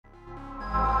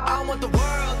want the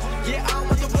world. Yeah, I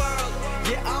want the world.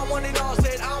 Yeah, I want it all.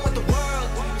 Said I want the world.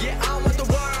 Yeah, I want the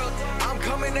world. I'm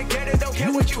coming to get it. Don't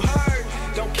care what you heard.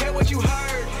 Don't care what you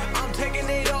heard. I'm taking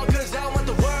it all cause I want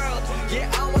the world.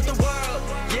 Yeah, I want the world.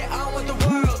 Yeah, I want the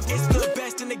world. It's the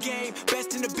best in the game,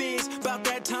 best in the biz. About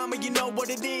that time and you know what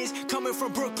it is. Coming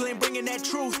from Brooklyn, bringing that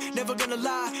truth. Never gonna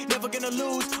lie, never gonna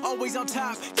lose. Always on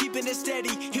top, keeping it steady.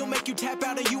 He'll make you tap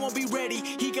out and you won't be ready.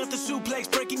 He got the suplex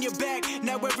breaking your back.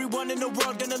 Now everyone in the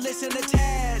world gonna listen to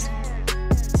Taz.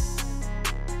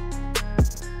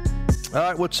 All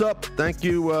right, what's up? Thank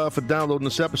you for downloading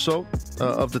this episode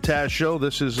of the Taz Show.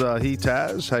 This is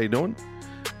Taz. How you doing?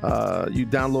 You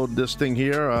download this thing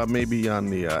here maybe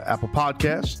on the Apple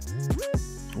Podcast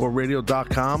or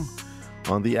radio.com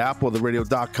on the app or the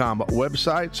radio.com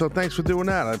website. So thanks for doing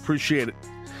that. I appreciate it.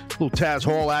 A little Taz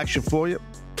Hall action for you.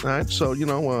 All right, so, we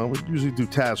usually do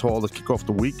Taz Hall to kick off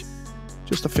the week.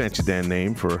 Just a fancy damn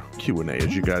name for Q&A,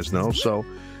 as you guys know. So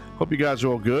hope you guys are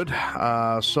all good.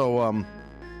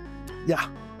 Yeah.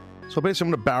 So basically,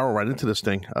 I'm going to barrel right into this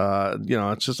thing.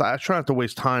 It's just I try not to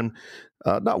waste time.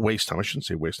 Not waste time. I shouldn't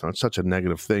say waste time. It's such a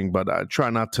negative thing. But I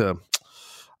try not to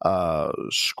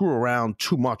screw around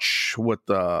too much with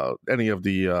any of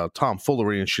the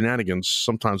tomfoolery and shenanigans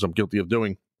sometimes I'm guilty of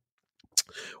doing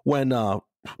when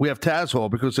we have Taz Hall,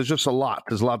 because there's just a lot.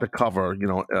 There's a lot to cover,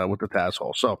 with the Taz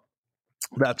Hall. So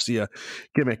that's the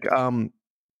gimmick. I'm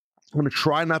going to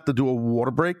try not to do a water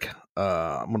break.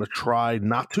 I'm going to try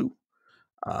not to.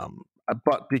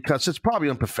 But because it's probably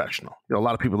unprofessional. A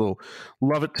lot of people will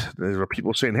love it. There are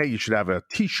people saying, hey, you should have a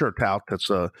T-shirt out that's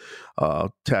a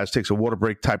Taz Takes a Water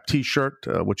Break type T-shirt,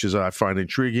 which is I find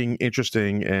intriguing,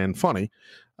 interesting, and funny.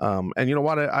 And you know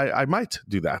what? I might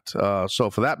do that.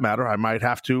 So for that matter, I might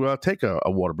have to take a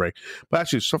water break. But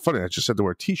actually, it's so funny. I just said the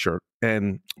word T-shirt.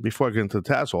 And before I get into the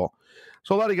Taz Hall,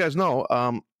 so a lot of you guys know,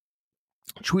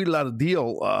 tweeted out a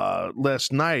deal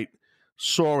last night.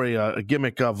 Saw a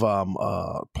gimmick of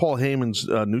Paul Heyman's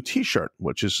new T-shirt,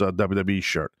 which is a WWE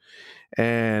shirt.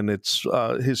 And it's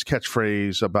his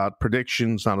catchphrase about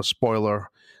predictions, not a spoiler,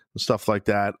 and stuff like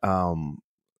that.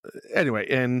 Anyway,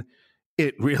 and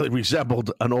it really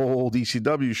resembled an old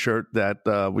ECW shirt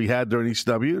that we had during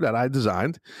ECW that I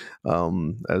designed.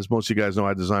 As most of you guys know,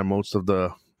 I designed all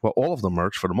of the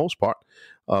merch for the most part,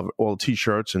 of all the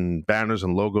T-shirts and banners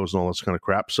and logos and all this kind of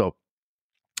crap. So,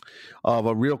 of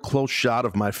a real close shot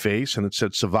of my face, and it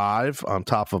said "survive" on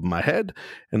top of my head,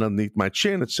 and underneath my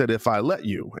chin it said "if I let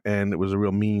you," and it was a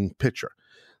real mean picture.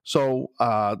 So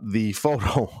the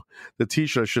photo, the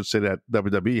T-shirt, I should say, that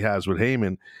WWE has with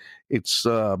Heyman, it's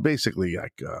basically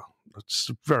like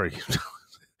it's very.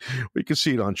 We can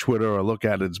see it on Twitter or look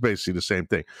at it. It's basically the same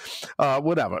thing.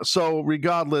 Whatever. So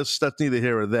regardless, that's neither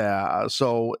here or there.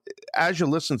 So as you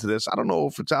listen to this, I don't know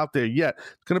if it's out there yet.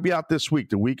 It's going to be out this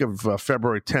week, the week of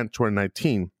February 10th,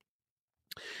 2019.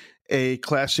 A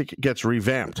classic gets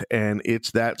revamped, and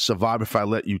it's that "Survive If I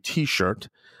Let You" T-shirt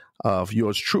of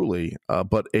yours truly,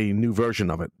 but a new version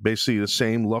of it. Basically the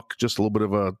same look, just a little bit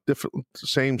of a different,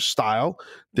 same style,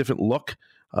 different look.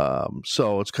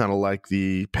 So it's kind of like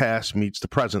the past meets the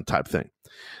present type thing.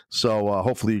 So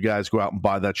hopefully you guys go out and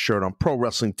buy that shirt on Pro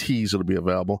Wrestling Tees. It'll be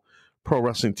available.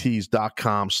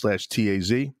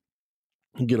 ProWrestlingTees.com/TAZ. You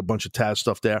can get a bunch of Taz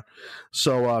stuff there.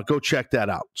 So go check that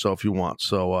out. So if you want.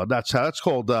 So that's how that's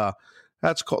called.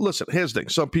 Listen, here's the thing.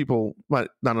 Some people might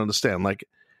not understand. Like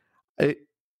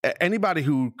anybody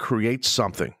who creates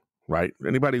something, right?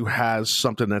 Anybody who has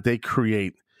something that they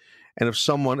create. And if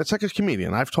someone, it's like a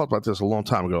comedian. I've talked about this a long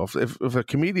time ago. If a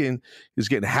comedian is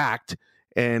getting hacked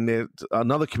and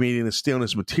another comedian is stealing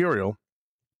his material,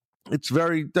 it's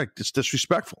it's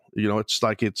disrespectful. It's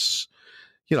like it's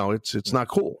not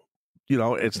cool.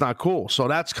 It's not cool. So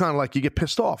that's kind of like you get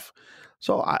pissed off.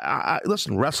 So I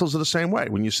listen. Wrestlers are the same way.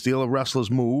 When you steal a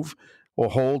wrestler's move or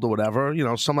hold or whatever,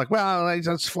 some like, well,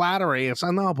 that's flattery. It's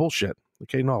no bullshit.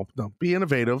 Okay, no, be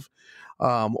innovative.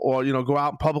 Or go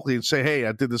out publicly and say, hey,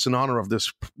 I did this in honor of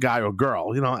this guy or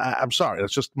girl. I'm sorry.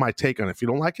 That's just my take on it. If you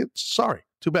don't like it, sorry.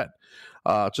 Too bad.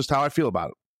 Just how I feel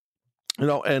about it.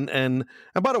 And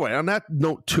by the way, on that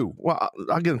note too, well,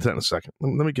 I'll get into that in a second.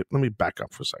 Let me back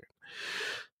up for a second.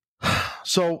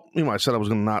 So, I said I was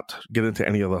going to not get into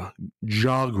any other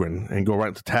jargon and go right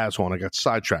into Taz Hall, and I got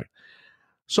sidetracked.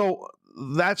 So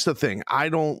that's the thing. I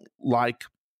don't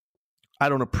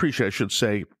appreciate, I should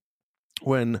say,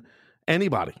 when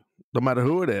anybody, no matter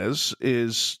who it is,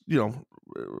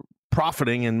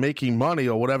 profiting and making money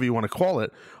or whatever you want to call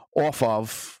it off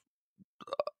of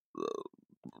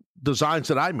designs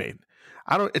that I made.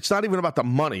 It's not even about the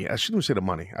money. I shouldn't even say the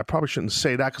money. I probably shouldn't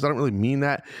say that because I don't really mean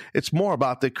that. It's more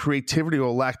about the creativity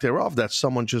or lack thereof that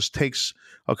someone just takes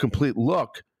a complete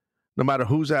look, no matter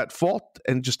who's at fault,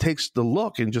 and just takes the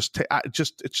look and it's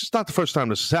just not the first time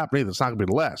this has happened either. It's not going to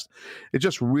be the last. It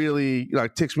just really,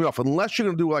 it ticks me off. Unless you're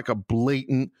going to do like a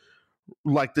blatant,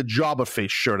 like the Jobber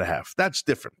face shirt I have. That's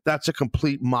different. That's a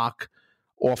complete mock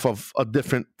off of a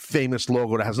different famous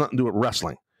logo that has nothing to do with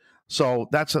wrestling. So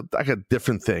that's like a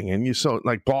different thing. And you saw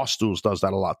like Barstools does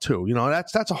that a lot too.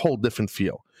 That's a whole different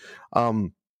feel.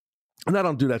 And I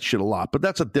don't do that shit a lot, but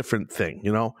that's a different thing,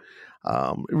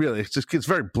 really, it's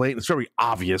very blatant. It's very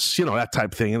obvious, that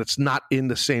type of thing. And it's not in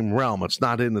the same realm. It's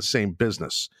not in the same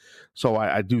business. So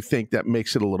I do think that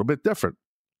makes it a little bit different.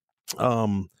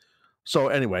 So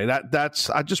anyway, that's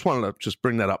I just wanted to just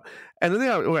bring that up. And the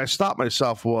thing I stopped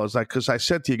myself was because I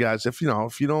said to you guys, if you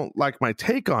don't like my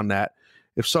take on that,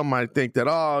 if some might think that,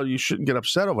 oh, you shouldn't get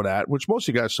upset over that, which most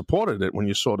of you guys supported it when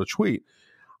you saw the tweet.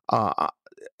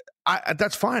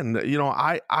 That's fine.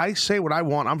 I say what I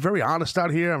want. I'm very honest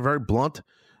out here. I'm very blunt,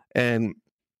 and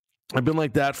I've been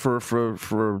like that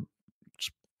for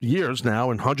years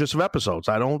now and hundreds of episodes.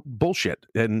 I don't bullshit,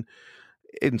 and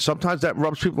sometimes that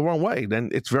rubs people the wrong way. Then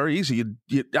it's very easy.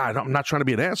 I'm not trying to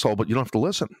be an asshole, but you don't have to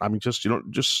listen. I mean,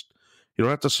 you don't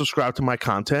have to subscribe to my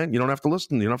content. You don't have to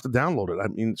listen. You don't have to download it. I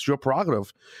mean, it's your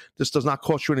prerogative. This does not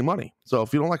cost you any money. So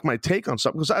if you don't like my take on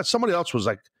something, because somebody else was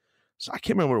like, I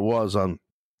can't remember what it was on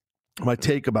my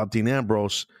take about Dean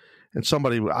Ambrose, and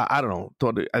somebody, I don't know,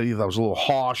 thought either that was a little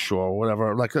harsh or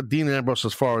whatever. Like Dean Ambrose,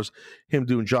 as far as him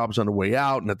doing jobs on the way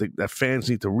out, and that fans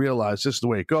need to realize this is the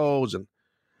way it goes. And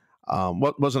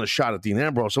what wasn't a shot at Dean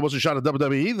Ambrose. It wasn't a shot at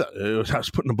WWE either. I was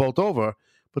putting them both over.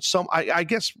 But I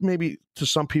guess maybe to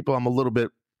some people I'm a little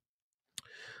bit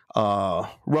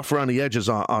rough around the edges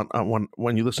on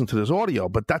when you listen to this audio.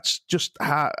 But that's just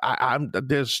how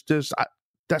that's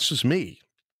just me.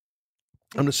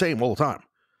 I'm the same all the time.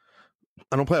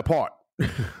 I don't play a part.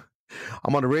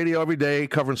 I'm on the radio every day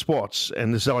covering sports,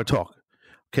 and this is how I talk.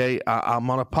 Okay, I'm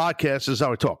on a podcast. This is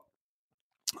how I talk.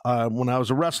 When I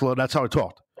was a wrestler, that's how I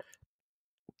talked.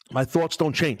 My thoughts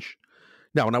don't change.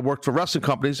 Now, when I worked for wrestling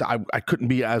companies, I couldn't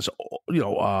be as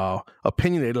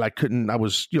opinionated. I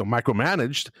was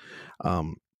micromanaged.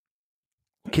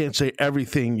 Can't say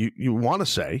everything you want to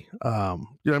say. You know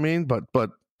what I mean?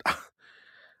 But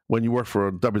when you work for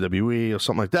a WWE or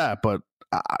something like that, but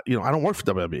I don't work for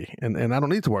WWE, and I don't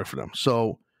need to work for them.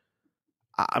 So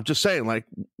I'm just saying, like,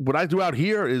 what I do out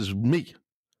here is me.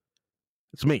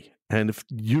 It's me. And if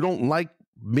you don't like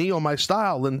me or my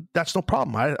style, then that's no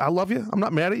problem. I love you. I'm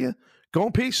not mad at you. Go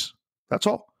in peace. That's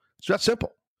all. It's that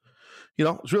simple.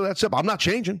 It's really that simple. I'm not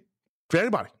changing for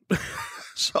anybody.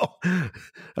 So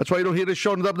that's why you don't hear this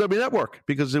show on the WWE Network,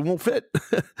 because it won't fit.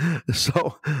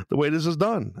 So the way this is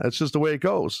done, that's just the way it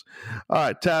goes. All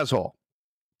right, Taz Hall.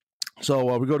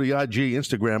 So we go to the IG,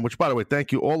 Instagram, which, by the way,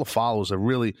 thank you. All the followers have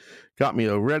really got me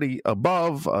already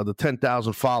above the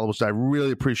 10,000 followers. I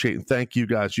really appreciate it. And thank you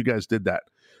guys. You guys did that.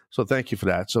 So thank you for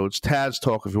that. So it's Taz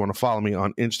Talk if you want to follow me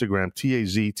on Instagram,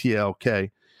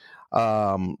 TazTLK.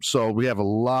 So we have a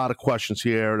lot of questions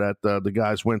here that the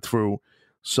guys went through.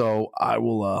 So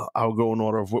I'll go in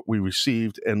order of what we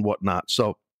received and whatnot.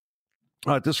 So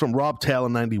this is from Rob Taylor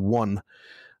 91.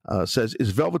 Says,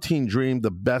 is Velveteen Dream the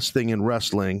best thing in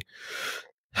wrestling?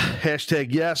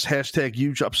 Hashtag yes, hashtag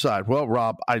huge upside. Well,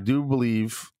 Rob, I do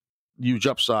believe huge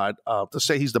upside. To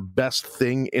say he's the best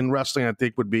thing in wrestling, I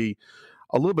think would be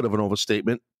a little bit of an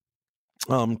overstatement.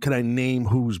 Can I name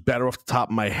who's better off the top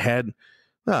of my head?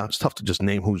 No, it's tough to just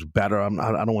name who's better. I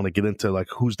don't want to get into like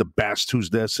who's the best, who's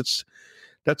this.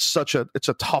 It's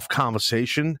a tough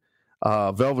conversation.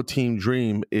 Velveteen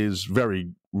Dream is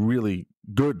really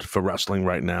good for wrestling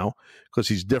right now because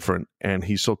he's different and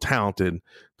he's so talented.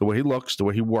 The way he looks, the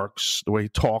way he works, the way he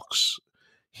talks,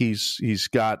 he's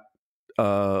got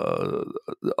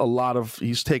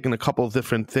he's taken a couple of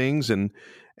different things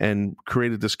and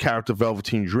created this character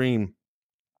Velveteen Dream,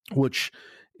 which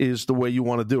is the way you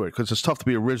want to do it, because it's tough to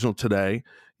be original today.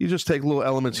 You just take little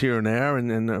elements here and there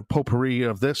and a potpourri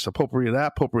of this, a potpourri of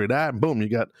that, and boom, you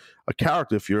got a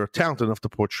character if you're talented enough to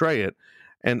portray it.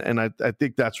 And I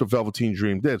think that's what Velveteen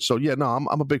Dream did. So, yeah, no,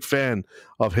 I'm a big fan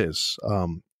of his.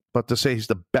 But to say he's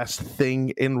the best thing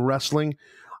in wrestling,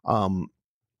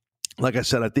 like I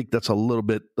said, I think that's a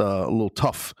little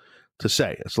tough to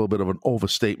say. It's a little bit of an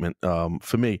overstatement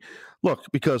for me. Look,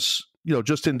 because,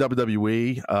 just in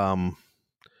WWE,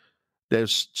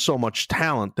 there's so much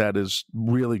talent that is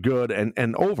really good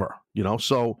and over,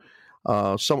 so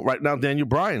right now Daniel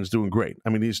Bryan's doing great. I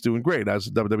mean, he's doing great as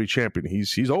a WWE champion.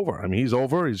 He's over. I mean, he's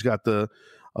over. He's got the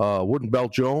Wooden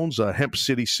Belt Jones, Hemp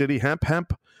City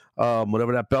Hemp,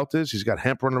 whatever that belt is. He's got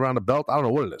hemp running around the belt. I don't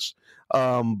know what it is.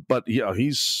 But yeah,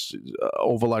 he's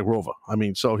over like Rover. I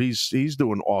mean, so he's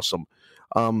doing awesome.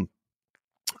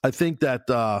 I think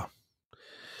that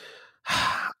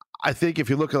I think if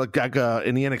you look at like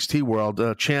in the NXT world,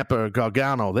 Ciampa,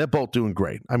 Gargano, they're both doing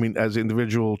great. I mean, as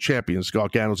individual champions,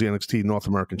 Gargano's the NXT North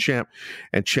American champ,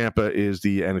 and Ciampa is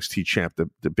the NXT champ,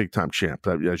 the big time champ,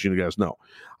 as you guys know.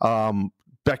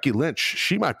 Becky Lynch,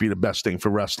 she might be the best thing for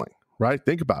wrestling, right?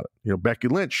 Think about it. You know, Becky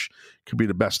Lynch could be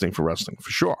the best thing for wrestling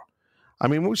for sure. I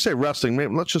mean, when we say wrestling,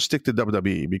 maybe let's just stick to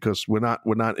WWE because we're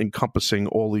not encompassing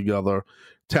all the other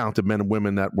talented men and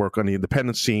women that work on the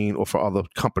independent scene or for other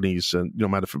companies, and no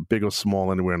matter if big or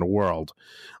small anywhere in the world.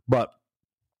 But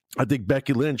I think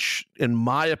Becky Lynch, in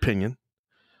my opinion,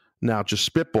 now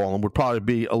just spitballing, would probably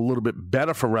be a little bit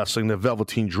better for wrestling than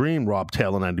Velveteen Dream, Rob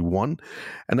Taylor 91,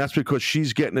 and that's because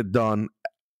she's getting it done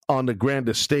on the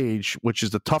grandest stage, which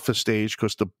is the toughest stage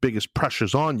because the biggest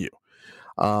pressure's on you.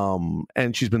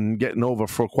 And she's been getting over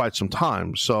for quite some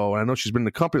time. So I know she's been in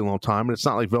the company a long time, and it's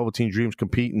not like Velveteen Dream's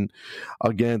competing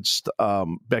against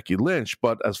Becky Lynch.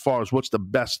 But as far as what's the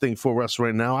best thing for wrestling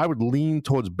right now, I would lean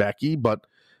towards Becky. But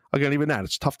again, even that,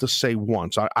 it's tough to say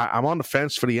one. So I'm on the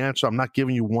fence for the answer. I'm not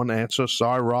giving you one answer.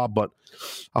 Sorry, Rob, but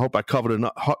I hope I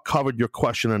covered your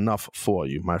question enough for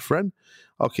you, my friend.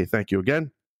 Okay, thank you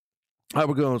again. All right,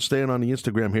 we're going to stay on the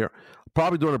Instagram here.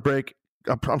 Probably during a break.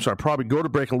 Probably go to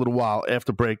break in a little while.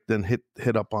 After break, then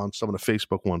hit up on some of the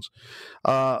Facebook ones.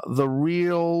 The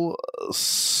Real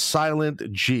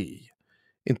Silent G.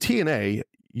 In TNA,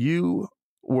 you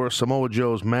were Samoa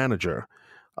Joe's manager.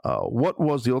 What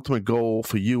was the ultimate goal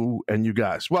for you and you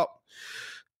guys? Well,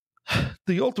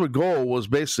 the ultimate goal was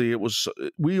basically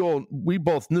we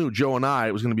both knew, Joe and I,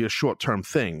 it was going to be a short-term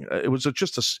thing. It was a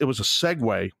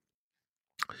segue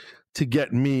to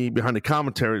get me behind the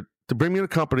commentary, to bring me in a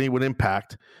company with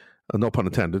Impact, no pun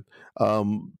intended,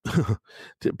 to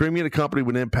bring me in a company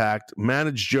with Impact,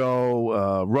 manage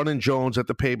Joe, running Jones at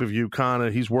the pay-per-view, kind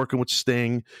of, he's working with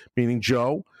Sting, meaning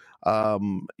Joe,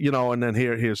 and then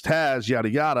here's Taz, yada,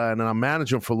 yada, and then I'm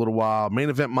managing for a little while, Main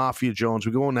Event Mafia Jones,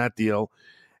 we go on that deal,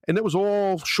 and it was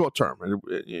all short-term, and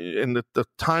the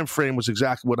time frame was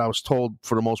exactly what I was told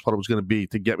for the most part it was going to be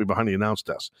to get me behind the announce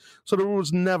desk. So there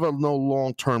was never no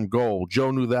long-term goal.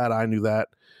 Joe knew that, I knew that.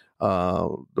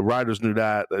 The writers knew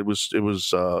that. It was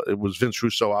Vince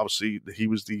Russo. Obviously, he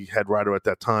was the head writer at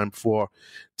that time for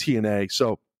TNA.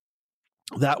 So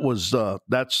that was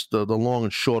that's the long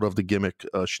and short of the gimmick.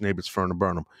 Schneebitz, Fern, and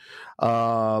Burnham.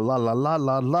 La la la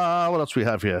la la. What else we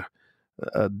have here?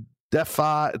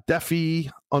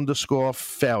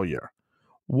 Defi_failure.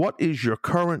 What is your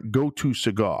current go-to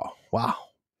cigar? Wow.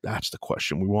 That's the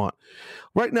question we want.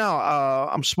 Right now,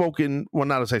 I'm smoking, well,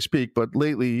 not as I speak, but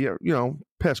lately,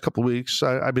 past couple of weeks,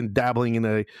 I've been dabbling in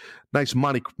a nice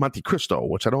Monte Cristo,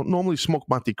 which I don't normally smoke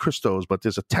Monte Cristos, but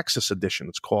there's a Texas edition,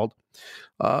 it's called.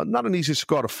 Not an easy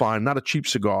cigar to find, not a cheap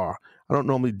cigar. I don't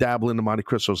normally dabble into Monte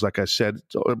Cristos, like I said.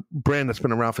 It's a brand that's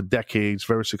been around for decades,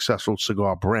 very successful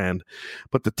cigar brand.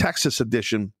 But the Texas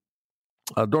edition,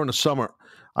 during the summer,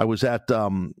 I was at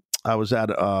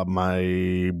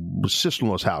my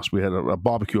sister-in-law's house. We had a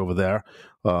barbecue over there.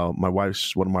 One of my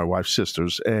wife's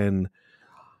sisters, and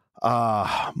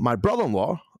my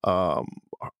brother-in-law.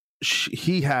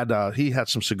 He had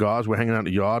some cigars. We're hanging out in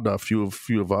the yard. A few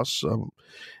of us,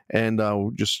 and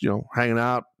just hanging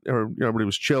out. Everybody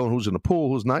was chilling. Who's in the pool?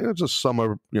 Who's not? Just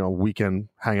summer weekend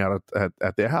hangout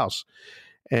at their house.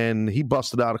 And he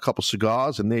busted out a couple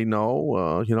cigars, and they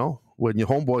know when your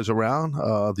homeboy's around,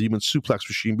 the human suplex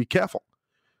machine, be careful.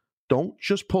 Don't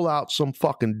just pull out some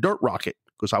fucking dirt rocket,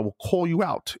 because I will call you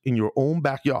out in your own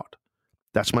backyard.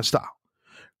 That's my style.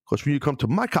 Because when you come to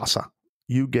my casa,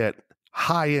 you get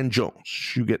high-end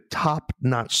Jones. You get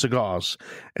top-notch cigars,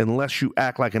 unless you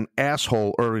act like an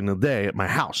asshole early in the day at my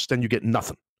house. Then you get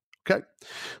nothing, okay?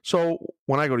 So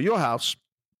when I go to your house,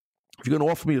 if you're going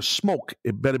to offer me a smoke,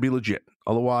 it better be legit.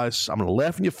 Otherwise, I'm going to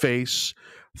laugh in your face,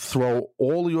 throw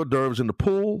all of your hors d'oeuvres in the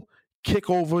pool, kick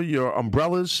over your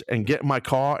umbrellas, and get in my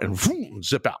car and vroom,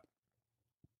 zip out.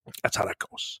 That's how that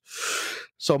goes.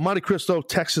 So Monte Cristo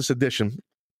Texas edition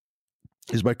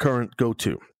is my current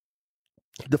go-to.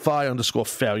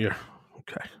 Defy_failure.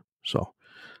 Okay, so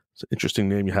it's an interesting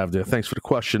name you have there. Thanks for the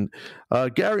question.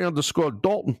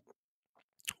 Gary_Dalton.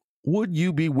 Would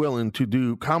you be willing to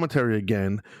do commentary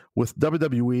again with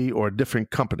WWE or a different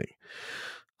company?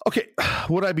 Okay,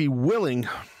 would I be willing?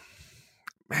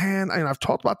 Man, I've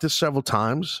talked about this several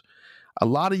times. A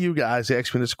lot of you guys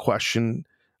ask me this question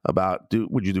about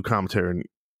would you do commentary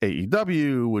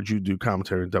AEW? Would you do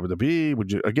commentary in WWE?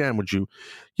 Would you,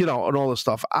 and all this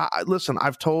stuff? Listen,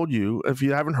 I've told you, if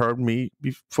you haven't heard me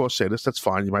before say this, that's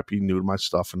fine. You might be new to my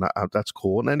stuff, and that's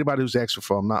cool. And anybody who's asking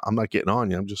for, I'm not getting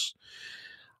on you. I'm just,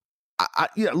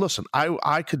 listen,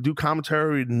 I could do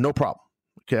commentary, no problem.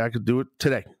 Okay, I could do it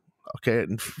today. Okay,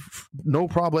 no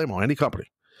problemo, any company.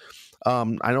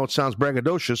 I know it sounds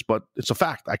braggadocious, but it's a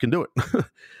fact. I can do it.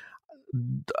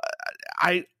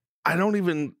 I don't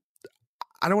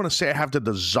want to say I have the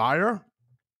desire,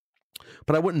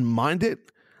 but I wouldn't mind it.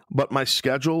 But my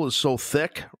schedule is so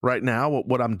thick right now,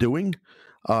 what I'm doing,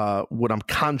 what I'm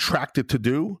contracted to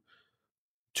do,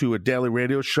 to a daily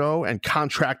radio show and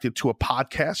contracted to a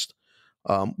podcast,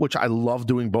 which I love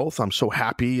doing both. I'm so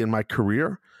happy in my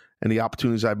career and the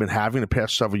opportunities I've been having the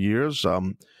past several years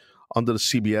under the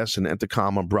CBS and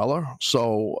Entercom umbrella.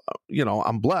 So,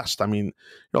 I'm blessed. I mean,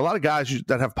 a lot of guys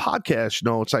that have podcasts,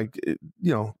 it's like, I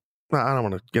don't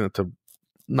want to get into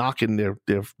knocking their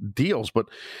deals, but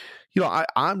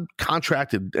I'm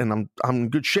contracted and I'm in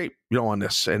good shape, on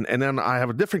this. And then I have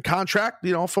a different contract,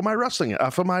 for my wrestling,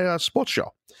 for my sports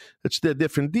show. They're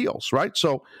different deals, right?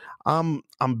 So I'm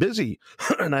busy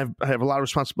and I have a lot of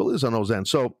responsibilities on those ends.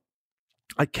 So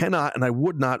I cannot and I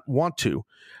would not want to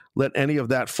let any of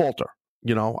that falter.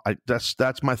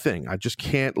 That's my thing. I just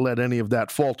can't let any of that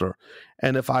falter.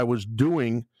 And if I was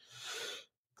doing,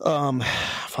 a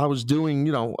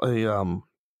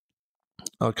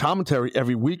commentary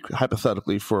every week,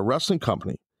 hypothetically, for a wrestling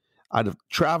company, I'd have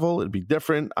travel. It'd be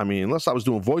different. I mean, unless I was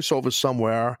doing voiceovers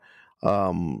somewhere,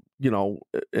 and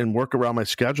work around my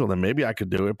schedule, then maybe I could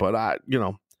do it. But I'm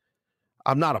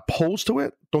not opposed to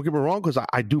it. Don't get me wrong, because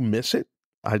I do miss it.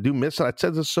 I do miss it. I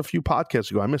said this a few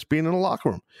podcasts ago. I miss being in the locker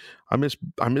room. I miss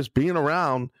being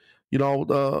around,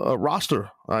 the roster.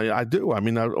 I do. I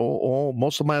mean,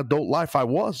 most of my adult life, I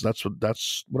was.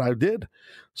 That's what I did.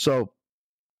 So,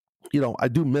 I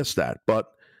do miss that. But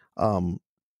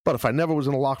if I never was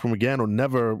in the locker room again, or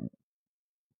never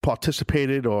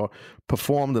participated or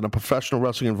performed in a professional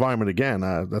wrestling environment again,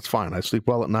 that's fine. I sleep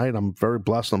well at night. I'm very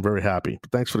blessed. I'm very happy.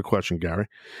 But thanks for the question, Gary.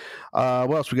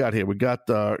 What else we got here? We got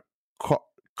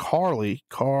Carelli,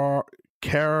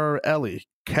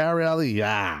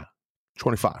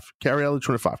 25. Carelli,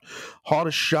 25.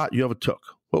 Hardest shot you ever took?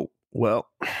 Oh, well,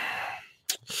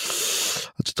 that's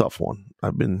a tough one.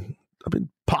 I've been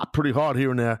popped pretty hard here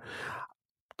and there.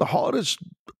 The hardest,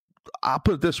 I'll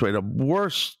put it this way, the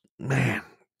worst, man,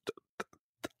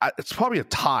 it's probably a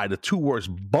tie, the two worst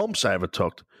bumps I ever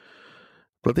took.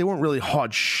 But they weren't really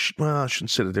hard, I shouldn't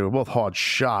say that they were both hard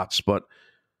shots, but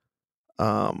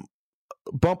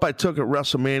bump I took at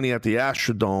WrestleMania at the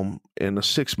Astrodome in a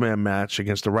 6-man match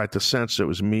against the Right to Censor. It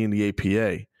was me and the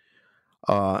APA.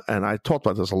 And I talked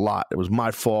about this a lot. It was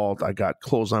my fault. I got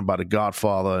clotheslined by the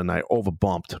Godfather, and I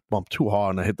bumped too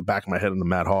hard, and I hit the back of my head on the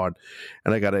mat hard,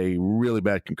 and I got a really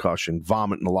bad concussion,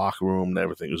 vomit in the locker room and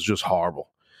everything. It was just horrible.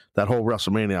 That whole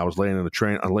WrestleMania, I was laying on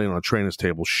a trainer's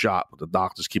table, shot with the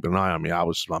doctors keeping an eye on me. I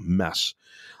was a mess.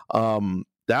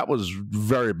 That was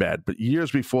very bad. But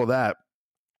years before that,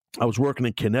 I was working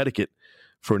in Connecticut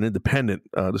for an independent.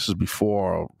 This is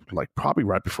before, probably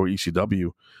right before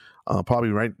ECW.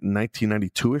 Probably right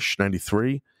 1992-ish,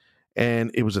 93.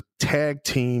 And it was a tag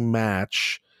team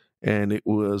match, and it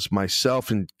was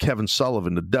myself and Kevin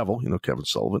Sullivan, the Devil, Kevin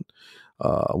Sullivan,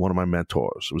 one of my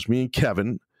mentors. It was me and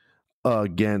Kevin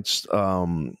against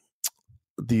the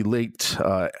late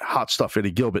Hot Stuff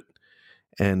Eddie Gilbert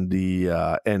and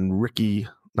and Ricky,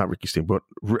 not Ricky Steamboat.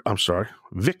 I'm sorry,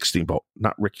 Vic Steamboat,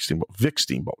 not Ricky Steamboat, Vic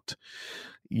Steamboat.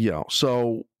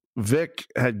 So Vic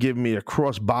had given me a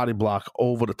cross body block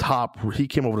over the top. He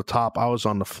came over the top. I was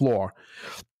on the floor.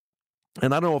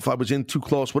 And I don't know if I was in too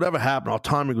close. Whatever happened, our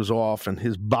timing was off, and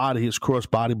his cross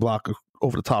body block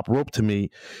over the top rope to me,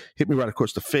 hit me right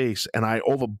across the face, and I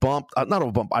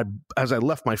as I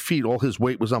left my feet, all his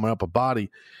weight was on my upper body,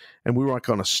 and we were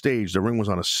on a stage. The ring was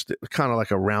on kind of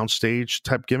like a round stage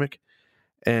type gimmick,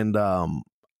 and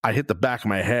I hit the back of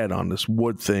my head on this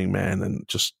wood thing, man, and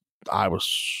I was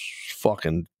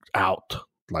fucking out,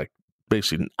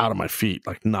 basically out of my feet,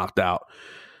 knocked out.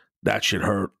 That shit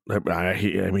hurt.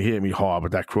 He hit me hard,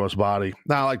 but that crossbody.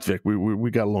 I liked Vic. We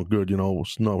got along good, It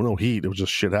was no heat. It was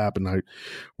just shit happened. I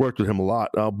worked with him a lot,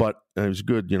 but it was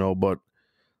good, But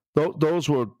those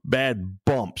were bad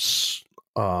bumps.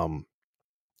 The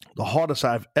hardest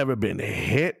I've ever been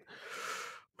hit.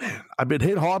 Man, I've been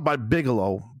hit hard by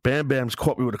Bigelow. Bam Bam's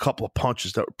caught me with a couple of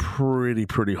punches that were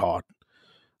pretty hard.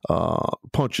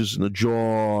 Punches in the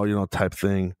jaw, type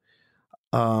thing.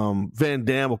 Van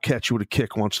Dam will catch you with a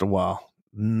kick once in a while,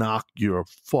 knock your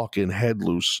fucking head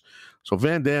loose. So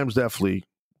Van Dam's definitely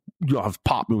have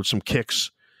popped me with some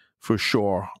kicks for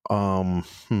sure. But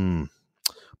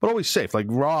always safe. Like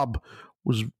Rob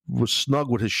was snug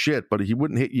with his shit, but he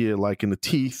wouldn't hit you like in the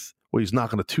teeth where he's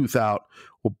knocking a tooth out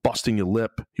or busting your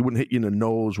lip. He wouldn't hit you in the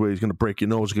nose where he's going to break your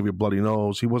nose, give you a bloody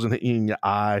nose. He wasn't hitting you in your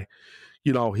eye.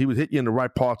 He would hit you in the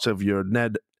right parts of your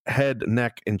head,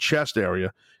 neck, and chest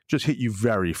area. Just hit you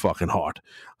very fucking hard.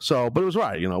 So, but it was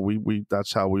right. We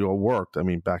that's how we all worked. I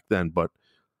mean, back then. But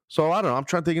so I don't know. I'm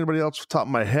trying to think of anybody else off the top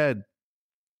of my head.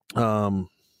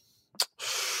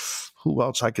 Who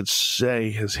else I could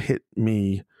say has hit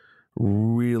me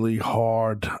really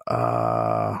hard?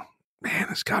 Man,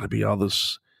 there's got to be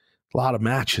others. A lot of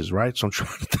matches, right? So I'm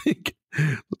trying to think.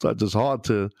 It's not just hard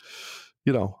to,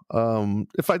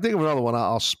 if I think of another one,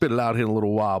 I'll spit it out here in a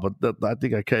little while. But I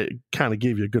think I kind of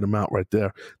gave you a good amount right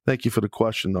there. Thank you for the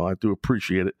question, though. I do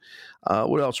appreciate it.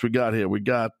 What else we got here? We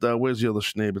got, where's the other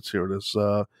Schneebitz? Here it is.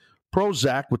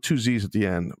 Prozac with 2 Z's at the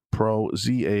end.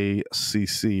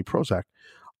 Z-A-C-C. Prozac.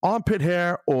 Armpit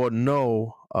hair or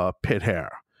no pit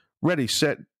hair? Ready,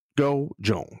 set, go,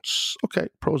 Jones. Okay,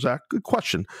 Prozac. Good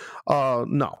question.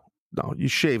 No, you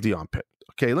shave the armpit.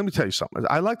 Okay, let me tell you something.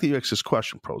 I like that you asked this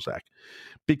question, Prozac,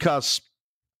 because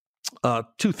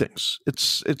 2 things.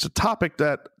 It's a topic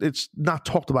that it's not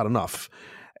talked about enough,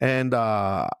 and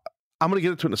I'm going to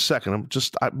get into it in a second.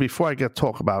 Before I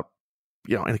talk about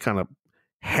any kind of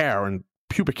hair and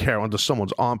pubic hair under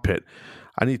someone's armpit,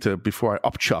 I need to, before I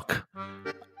upchuck,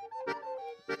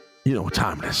 what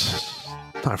time it is.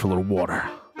 Time for a little water.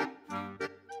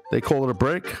 They call it a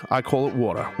break. I call it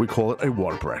water. We call it a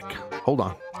water break. Hold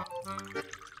on.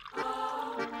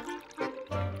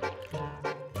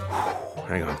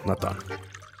 Hang on, not done.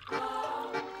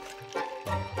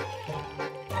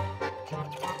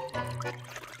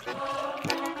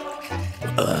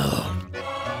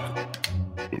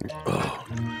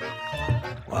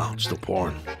 Wow, it's still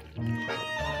pouring.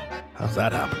 How's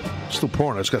that happen? It's still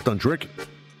pouring. I just got done drinking.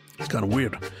 It's kind of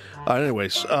weird.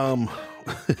 Anyways, all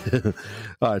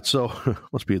right, so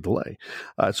must be a delay.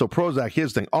 All right, so Prozac,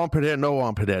 here's the thing. Armpit hair, no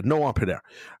armpit hair, no armpit hair.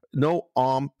 No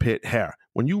armpit hair.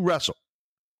 When you wrestle,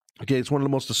 okay, it's one of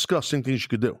the most disgusting things you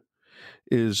could do,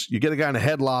 is you get a guy in a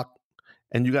headlock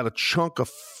and you got a chunk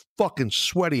of fucking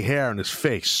sweaty hair in his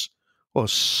face or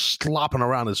slopping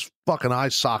around his fucking eye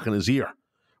sock in his ear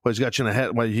while he's got you in a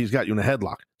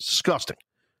headlock. It's disgusting.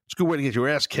 It's a good way to get your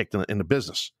ass kicked in the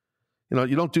business.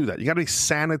 You don't do that. You got to be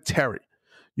sanitary.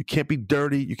 You can't be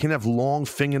dirty. You can't have long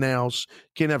fingernails. You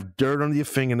can't have dirt under your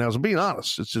fingernails. I'm being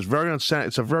honest. It's just very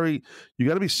unsanitary. You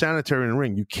got to be sanitary in the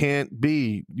ring. You can't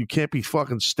be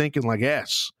fucking stinking like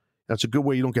ass. That's a good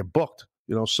way you don't get booked.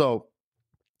 So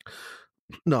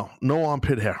no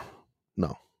armpit hair.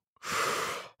 No.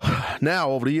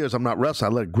 Now, over the years, I'm not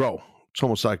wrestling. I let it grow. It's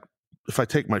almost like if I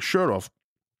take my shirt off,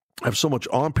 I have so much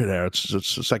armpit hair.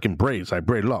 It's like in braids. I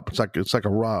braid it up. It's like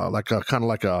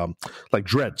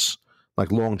dreads,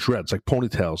 like long dreads, like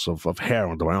ponytails of hair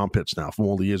under my armpits now. From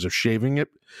all the years of shaving it,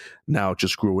 now it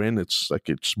just grew in. It's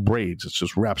braids. It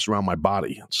just wraps around my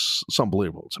body. It's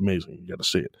unbelievable. It's amazing. You got to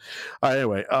see it. All right,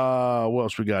 anyway, what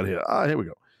else we got here? Here we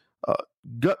go.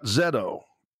 Gutzedo,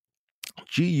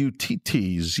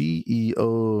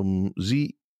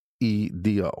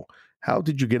 Gutzeedo. How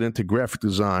did you get into graphic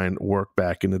design work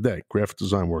back in the day?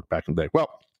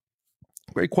 Well,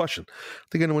 great question. I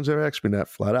think anyone's ever asked me that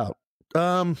flat out.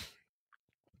 I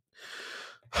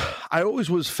always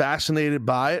was fascinated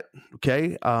by it.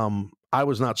 Okay. I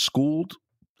was not schooled.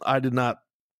 I did not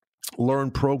learn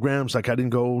programs. Like I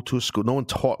didn't go to a school. No one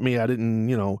taught me. I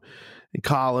didn't, in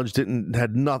college,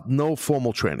 had no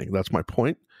formal training. That's my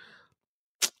point.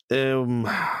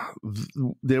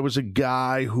 There was a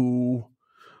guy who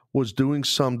was doing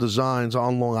some designs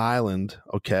on Long Island,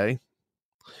 okay,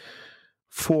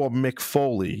 for Mick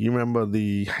Foley. You remember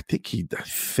I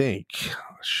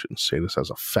shouldn't say this as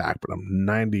a fact, but I'm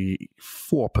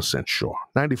 94% sure,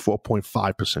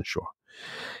 94.5% sure.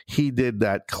 He did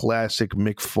that classic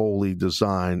Mick Foley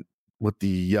design with the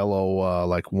yellow,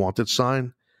 wanted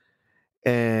sign.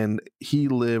 And he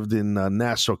lived in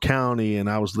Nassau County, and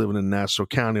I was living in Nassau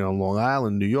County on Long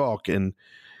Island, New York, and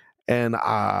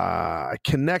I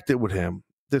connected with him.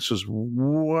 This was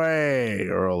way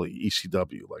early,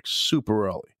 ECW, like super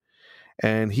early.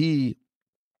 And he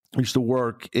used to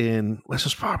work in,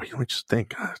 it's probably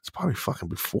fucking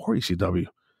before ECW.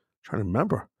 I'm trying to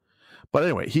remember. But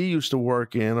anyway, he used to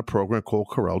work in a program called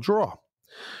Corel Draw,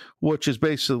 which is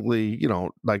basically,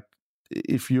 like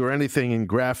if you're anything in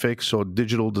graphics or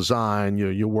digital design,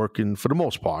 you're working, for the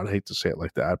most part, I hate to say it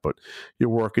like that, but you're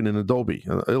working in Adobe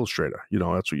Illustrator.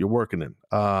 That's what you're working in.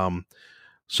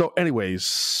 So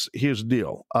anyways, here's the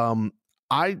deal.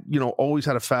 I, always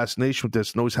had a fascination with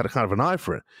this and always had a kind of an eye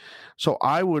for it. So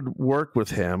I would work with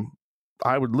him.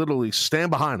 I would literally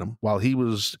stand behind him while he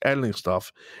was editing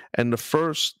stuff. And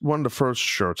one of the first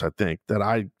shirts, I think, that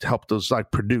I helped us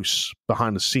produce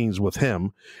behind the scenes with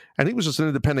him. And he was just an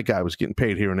independent guy, was getting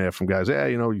paid here and there from guys.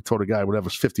 You told a guy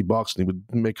whatever's $50 and he would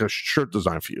make a shirt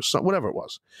design for you. So whatever it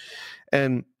was.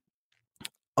 And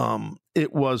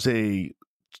it was a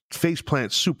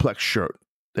faceplant suplex shirt.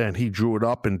 And he drew it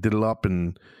up and did it up,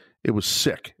 and it was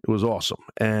sick. It was awesome.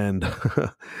 And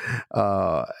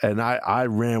and I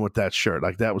ran with that shirt.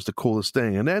 That was the coolest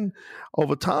thing. And then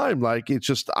over time,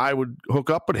 I would hook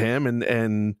up with him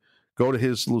and go to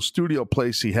his little studio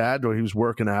place he had where he was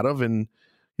working out of. And,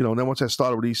 and then once I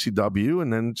started with ECW,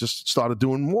 and then just started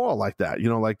doing more like that,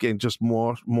 and just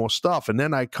more stuff. And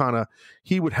then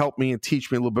he would help me and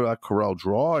teach me a little bit about Corel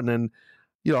Draw. And then,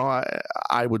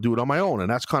 I would do it on my own. And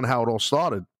that's kind of how it all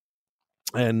started.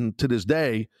 And to this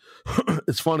day,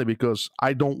 it's funny because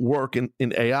I don't work in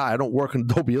AI. I don't work in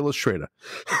Adobe Illustrator.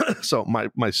 So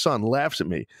my son laughs at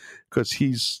me because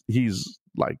he's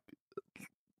like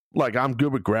I'm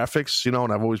good with graphics,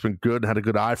 and I've always been good and had a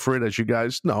good eye for it, as you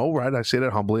guys know, right? I say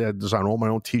that humbly. I design all my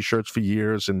own T-shirts for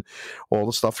years and all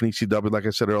the stuff in ECW, like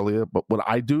I said earlier. But what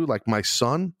I do, my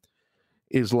son,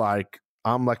 is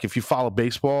if you follow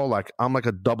baseball, I'm like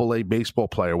a AA baseball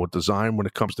player with design when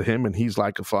it comes to him, and he's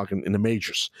like a fucking in the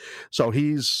majors. So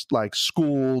he's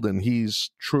schooled, and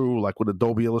he's true with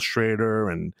Adobe Illustrator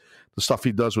and the stuff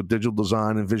he does with digital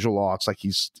design and visual arts.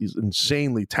 He's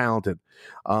insanely talented.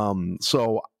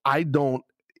 So I don't.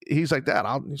 He's like, Dad,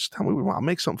 I'll just tell me, I'll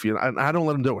make something for you. And I don't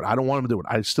let him do it. I don't want him to do it.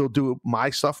 I still do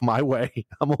my stuff my way.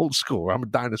 I'm old school. I'm a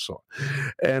dinosaur,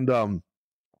 and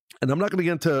I'm not going to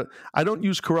get into, I don't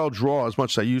use Corel Draw as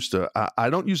much as I used to.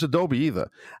 I don't use Adobe either.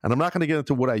 And I'm not going to get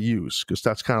into what I use because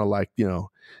that's kind of like,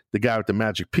 the guy with the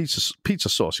magic pizza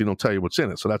sauce. He don't tell you what's in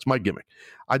it. So that's my gimmick.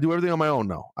 I do everything on my own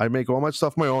now. I make all my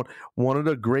stuff my own. One of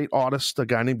the great artists, a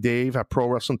guy named Dave at Pro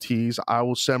Wrestling Tees, I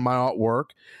will send my artwork,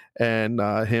 and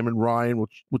him and Ryan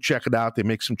will check it out. They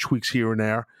make some tweaks here and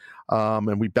there.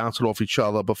 And we bounce it off each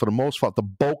other. But for the most part, the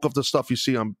bulk of the stuff you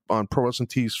see on Pro Wrestling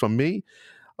Tees from me,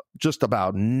 just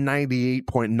about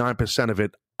 98.9% of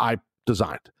it I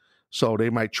designed. So they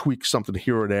might tweak something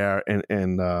here or there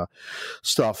and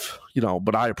stuff,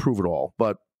 but I approve it all.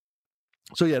 But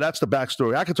so yeah, that's the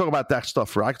backstory. I can talk about that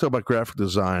stuff. I can talk about graphic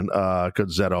design,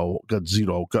 Guzzudo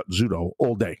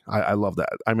all day. I love that.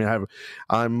 I mean,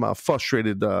 I'm a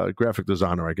frustrated graphic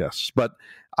designer, I guess, but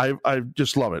I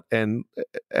just love it.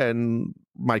 And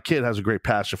my kid has a great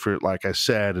passion for it, like I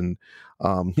said, and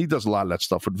he does a lot of that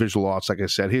stuff with visual arts. Like I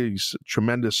said, he's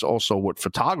tremendous also with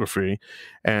photography,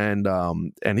 and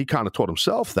he kind of taught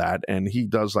himself that. And he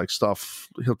does stuff.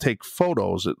 He'll take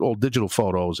photos, all digital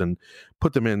photos, and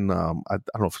put them in. I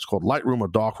don't know if it's called Lightroom or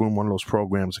Darkroom, one of those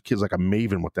programs. The kid's like a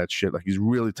maven with that shit. He's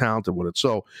really talented with it.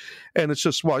 So, and it's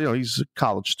just he's a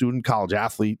college student, college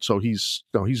athlete, so he's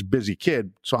a busy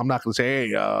kid. So I'm not going to say,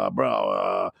 hey,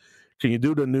 bro, can you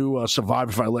do the new Survive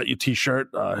If I Let You T-shirt?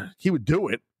 He would do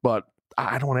it, but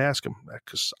I don't want to ask him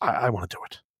because I want to do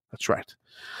it. That's right.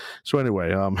 So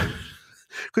anyway,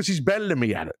 because he's better than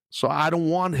me at it. So I don't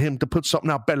want him to put something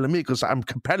out better than me because I'm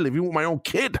competitive even with my own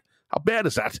kid. How bad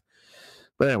is that?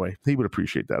 But anyway, he would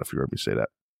appreciate that if you heard me say that.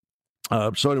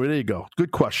 So anyway, there you go.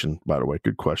 Good question, by the way.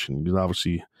 Good question. You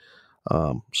obviously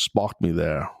sparked me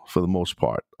there for the most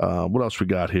part. What else we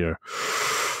got here?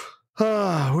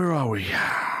 Where are we?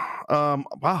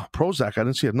 Wow, Prozac. I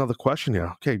didn't see another question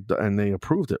here. Okay, and they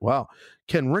approved it. Wow.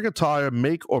 Can ring attire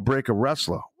make or break a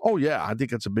wrestler? Oh yeah, I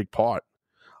think that's a big part.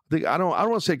 I don't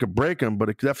want to say it could break them, but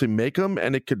it could definitely make them,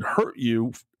 and it could hurt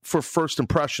you for first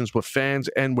impressions with fans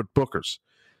and with bookers.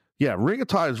 Yeah, ring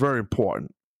attire is very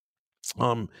important.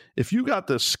 If you got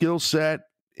the skill set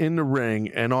in the ring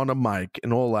and on the mic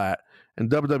and all that, and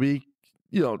WWE,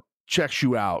 checks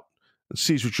you out and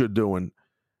sees what you're doing,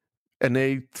 and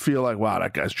they feel like, wow,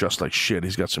 that guy's dressed like shit.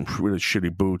 He's got some really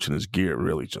shitty boots and his gear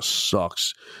really just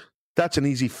sucks. That's an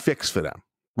easy fix for them,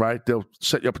 right? They'll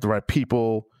set you up with the right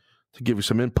people to give you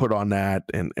some input on that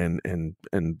and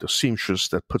the seamstress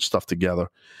that puts stuff together.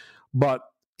 But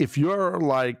if you're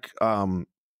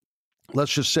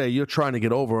let's just say you're trying to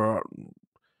get over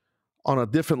on a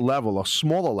different level, a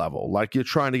smaller level, like you're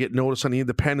trying to get noticed on the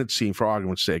independent scene for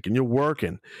argument's sake, and you're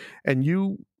working, and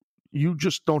you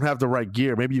just don't have the right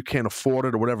gear. Maybe you can't afford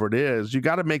it or whatever it is. You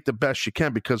got to make the best you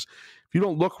can, because if you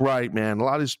don't look right, man, a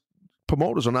lot of these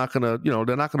promoters are not going to,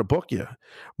 they're not going to book you.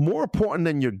 More important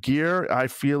than your gear, I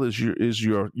feel, is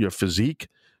your physique.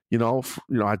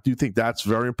 I do think that's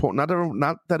very important.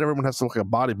 Not that everyone has to look like a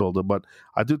bodybuilder, but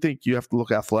I do think you have to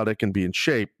look athletic and be in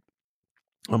shape.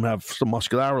 I'm gonna have some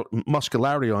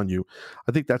muscularity on you.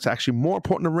 I think that's actually more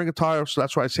important than ring attire. So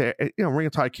that's why I say, ring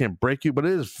attire can't break you, but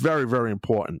it is very, very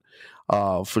important,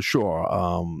 for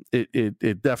sure.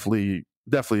 It definitely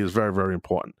is very, very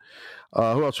important.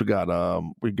 Who else we got?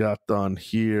 We got on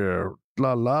here.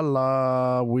 La la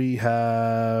la. We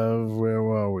have, where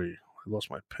are we? I lost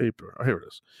my paper. Oh, here it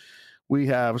is. We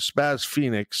have Spaz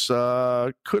Phoenix.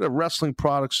 Could a wrestling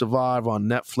product survive on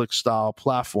Netflix style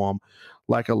platform,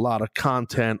 like a lot of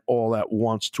content all at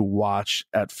once to watch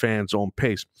at fans' own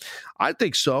pace? I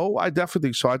think so. I definitely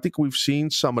think so. I think we've seen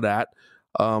some of that.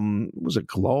 Was it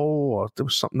Glow, or there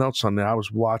was something else on there I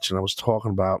was watching, I was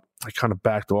talking about? I kind of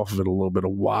backed off of it a little bit a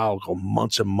while ago,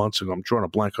 months and months ago. I'm drawing a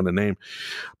blank on the name.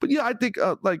 But yeah, I think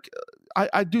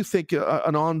I do think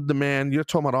an on-demand, you're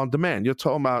talking about on-demand. You're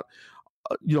talking about,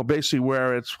 basically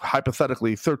where it's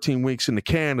hypothetically 13 weeks in the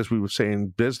can, as we would say in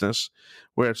business,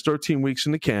 where it's 13 weeks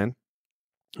in the can.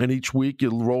 And each week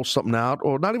you'll roll something out,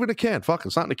 or not even a can. Fuck,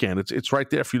 it's not in a can. It's right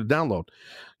there for you to download.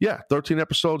 Yeah, 13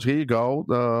 episodes. Here you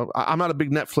go. I'm not a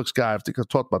big Netflix guy. I think I've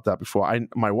talked about that before.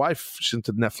 My wife, she's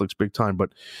into Netflix big time,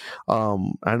 but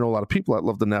I know a lot of people that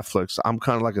love the Netflix. I'm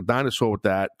kind of like a dinosaur with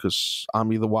that, because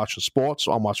I'm either watching sports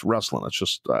or I'm watching wrestling. It's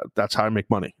just that's how I make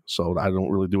money. So I don't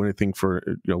really do anything for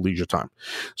leisure time.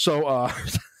 So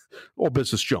or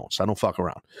business Jones. I don't fuck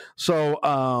around. So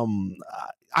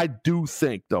I do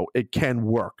think, though, it can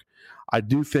work. I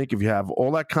do think if you have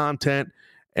all that content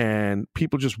and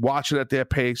people just watch it at their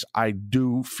pace, I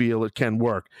do feel it can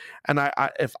work. And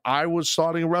if I was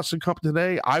starting a wrestling company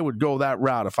today, I would go that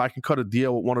route. If I can cut a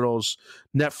deal with one of those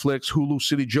Netflix, Hulu,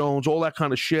 City Jones, all that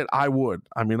kind of shit, I would.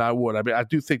 I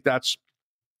do think that's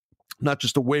not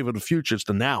just a wave of the future, it's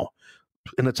the now.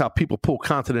 And it's how people pull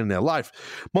content in their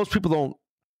life. Most people don't,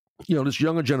 this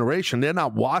younger generation, they're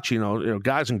not watching,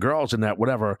 guys and girls in that,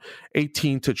 whatever,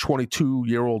 18 to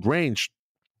 22-year-old range.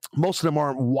 Most of them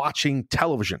aren't watching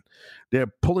television.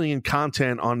 They're pulling in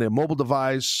content on their mobile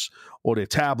device or their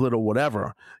tablet or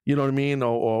whatever, you know what I mean,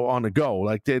 or on the go.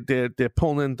 Like they're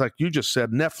pulling in, like you just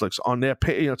said, Netflix on their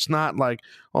pay. It's not like,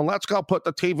 let's go put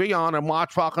the TV on and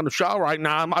watch fucking the show right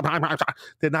now.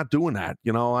 They're not doing that,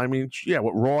 Yeah,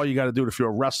 with Raw, you got to do it. If you're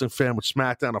a wrestling fan, with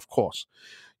SmackDown, of course.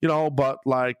 But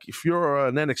like if you're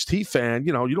an NXT fan,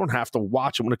 you don't have to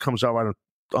watch it when it comes out right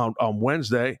on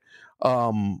Wednesday.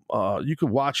 You could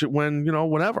watch it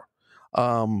whenever. You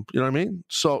know what I mean?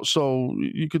 So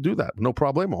you could do that. No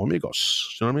problemo,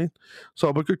 amigos. You know what I mean?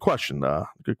 So, but good question.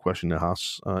 Good question there,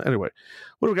 Haas. Anyway,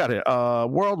 what do we got here?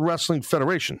 World Wrestling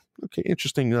Federation. Okay,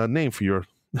 interesting name for your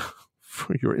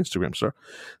for your Instagram, sir.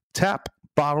 Tap,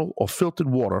 bottle, or filtered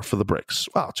water for the breaks?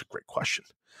 Wow, that's a great question.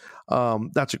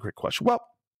 That's a great question. Well,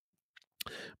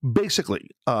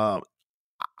 basically,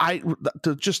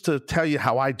 just to tell you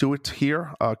how I do it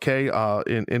here, okay,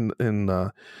 in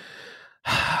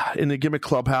the Gimmick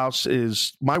Clubhouse,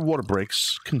 is my water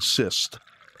breaks consist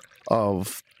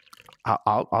of,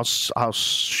 I'll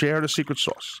share the secret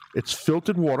sauce. It's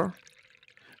filtered water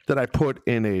that I put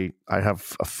in I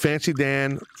have a Fancy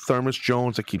Dan Thermos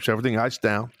Jones that keeps everything iced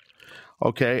down.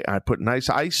 Okay, I put nice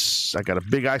ice. I got a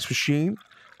big ice machine.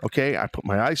 Okay, I put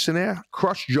my ice in there.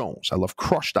 Crushed Jones. I love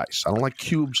crushed ice. I don't like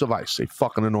cubes of ice. They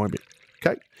fucking annoy me.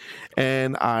 Okay,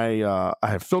 and I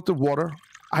have filtered water.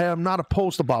 I am not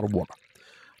opposed to bottled water,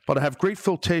 but I have great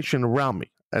filtration around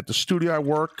me. At the studio I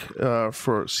work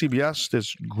for CBS,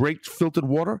 there's great filtered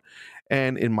water,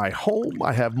 and in my home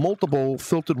I have multiple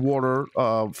filtered water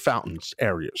fountains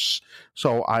areas.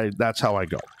 So that's how I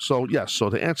go. So yes. So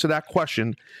to answer that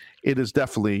question, it is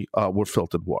definitely with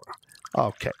filtered water.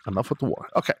 Okay, enough with the water.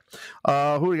 Okay,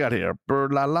 who we got here? What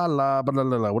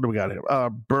do we got here?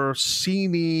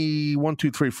 Bersini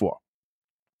 1234.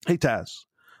 Hey Taz,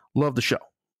 love the show.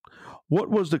 What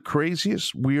was the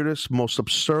craziest, weirdest, most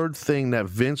absurd thing that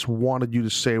Vince wanted you to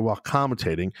say while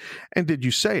commentating, and did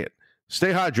you say it?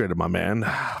 Stay hydrated, my man,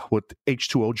 with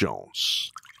H2O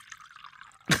Jones.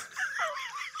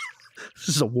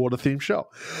 This is a water-themed show.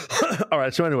 All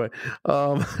right, so anyway,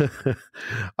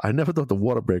 I never thought the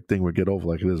water break thing would get over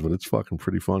like it is, but it's fucking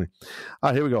pretty funny. All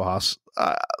right, here we go, Haas.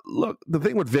 Look, the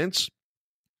thing with Vince,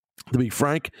 to be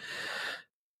frank,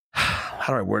 how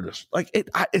do I word this? Like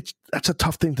that's a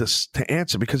tough thing to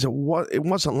answer, because it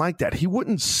wasn't like that. He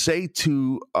wouldn't say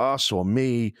to us or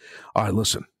me, "All right,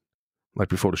 listen," like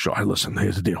before the show. "Hey, listen,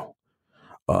 here's the deal.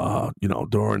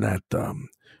 During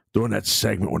that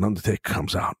segment when Undertaker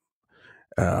comes out,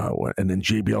 and then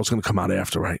JBL's going to come out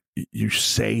after, right? You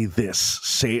say this,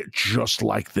 say it just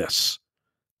like this."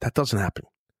 That doesn't happen.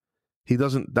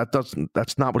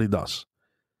 That's not what he does.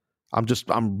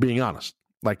 I'm being honest.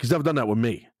 Like, he's never done that with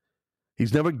me.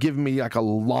 He's never given me like a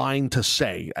line to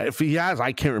say. If he has,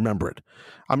 I can't remember it.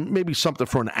 Maybe something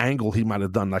for an angle he might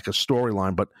have done, like a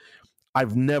storyline, but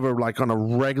I've never, like on a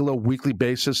regular weekly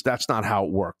basis, that's not how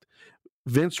it worked.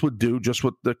 Vince would do just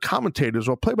what the commentators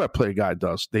or play-by-play guy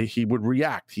does. He would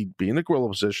react. He'd be in a gorilla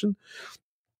position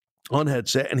on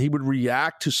headset, and he would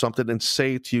react to something and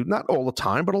say it to you, not all the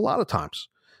time, but a lot of times.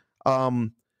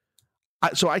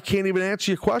 So I can't even answer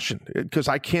your question because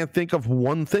I can't think of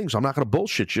one thing. So I'm not going to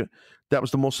bullshit you. That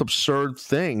was the most absurd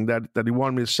thing that he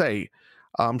wanted me to say.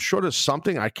 I'm sure there's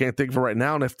something I can't think of right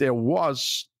now. And if there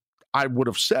was, I would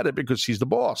have said it because he's the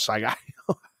boss. I got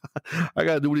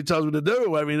to do what he tells me to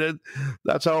do. I mean,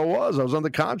 that's how it was. I was under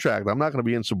contract. I'm not going to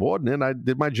be insubordinate. I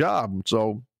did my job.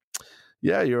 So,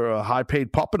 yeah, you're a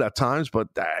high-paid puppet at times, but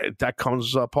that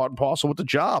comes part and parcel with the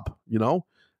job, you know?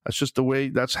 That's just the way.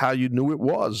 That's how you knew it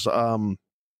was.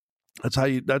 That's how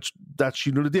you. That's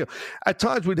you knew the deal. At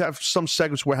times we'd have some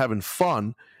segments we're having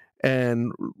fun,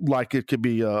 and like it could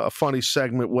be a funny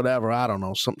segment, whatever. I don't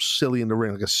know, something silly in the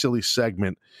ring, like a silly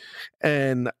segment,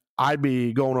 and I'd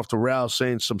be going off the rails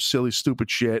saying some silly,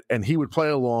 stupid shit, and he would play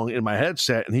along in my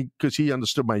headset, and because he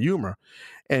understood my humor,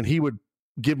 and he would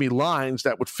give me lines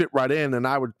that would fit right in, and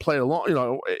I would play along. You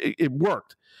know, it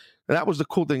worked. And that was the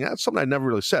cool thing. That's something I never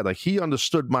really said. Like, he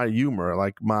understood my humor,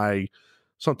 like my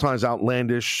sometimes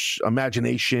outlandish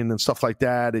imagination and stuff like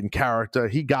that, and character.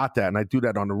 He got that, and I do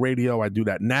that on the radio. I do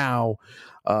that now.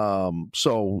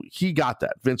 So he got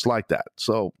that. Vince liked that.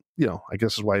 So, you know, I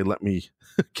guess that's why he let me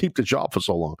keep the job for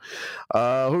so long.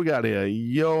 Who we got here?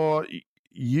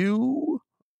 You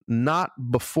not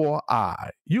before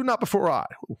I. You not before I.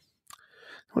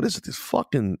 What is it? This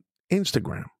fucking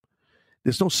Instagram.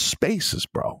 There's no spaces,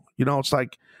 bro. You know, it's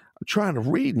like I'm trying to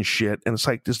read and shit, and it's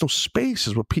like there's no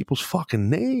spaces with people's fucking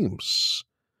names.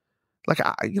 Like,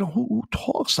 who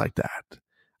talks like that?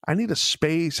 I need a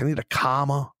space. I need a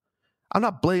comma. I'm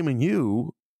not blaming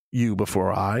you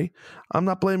before I. I'm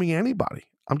not blaming anybody.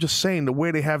 I'm just saying the way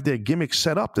they have their gimmicks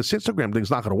set up, this Instagram thing's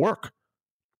not going to work.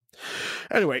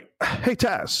 Anyway, hey,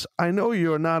 Taz, I know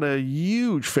you're not a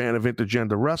huge fan of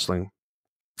intergender wrestling.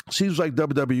 Seems like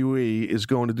WWE is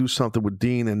going to do something with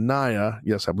Dean and Nia.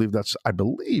 Yes, I believe that's,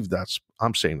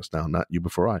 I'm saying this now, not you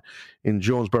before I, in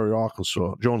Jonesboro,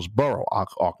 Arkansas,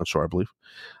 I believe.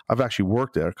 I've actually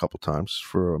worked there a couple times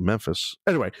for Memphis.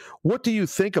 Anyway, what do you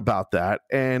think about that?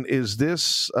 And is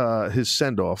this his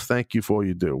send-off? Thank you for all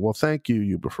you do. Well, thank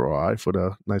you before I, for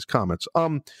the nice comments.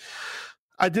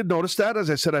 I did notice that, as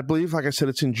I said, I believe, like I said,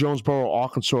 it's in Jonesboro,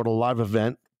 Arkansas, at a live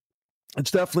event. It's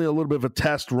definitely a little bit of a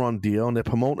test run deal, and they're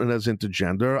promoting it as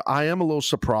intergender. I am a little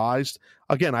surprised.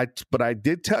 Again, but I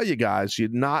did tell you guys,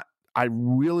 I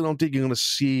really don't think you're going to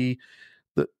see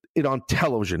it on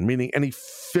television, meaning any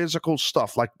physical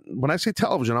stuff. Like, when I say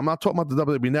television, I'm not talking about the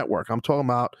WWE Network. I'm talking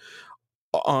about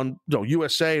on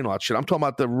USA and all that shit. I'm talking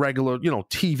about the regular,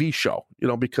 TV show,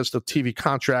 because the TV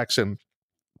contracts and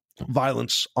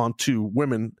violence onto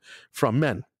women from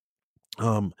men.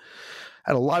 At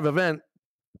a live event,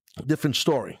 different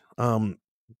story.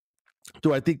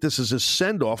 Do I think this is his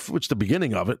send-off? It's the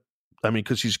beginning of it. I mean,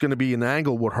 because he's going to be in an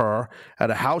angle with her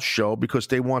at a house show because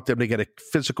they want them to get a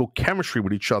physical chemistry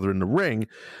with each other in the ring,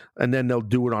 and then they'll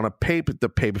do it on the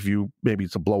pay-per-view, maybe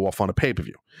it's a blow-off on a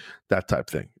pay-per-view, that type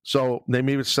thing. So they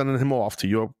may be sending him off, to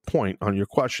your point on your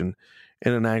question,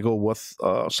 in an angle with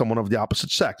someone of the opposite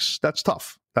sex. That's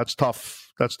tough. That's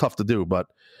tough to do, but,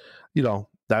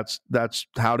 that's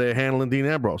how they're handling Dean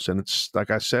Ambrose. And it's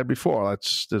like I said before,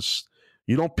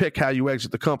 you don't pick how you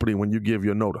exit the company when you give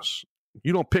your notice.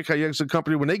 You don't pick how you exit the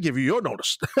company when they give you your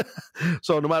notice.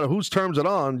 So no matter whose terms it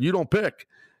on, you don't pick.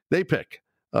 They pick.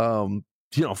 This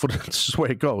is the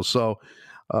way it goes. So,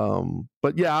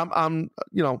 but yeah, I'm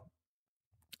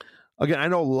again, I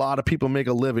know a lot of people make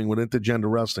a living with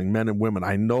intergender wrestling, men and women.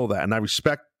 I know that, and I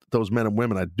respect those men and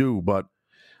women. I do, but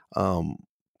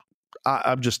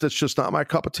it's just not my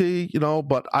cup of tea,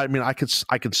 but I mean, I could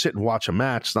sit and watch a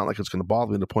match. It's not like it's going to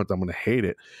bother me to the point that I'm going to hate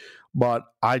it, but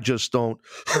I just don't,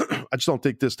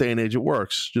 think this day and age it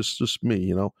works. Just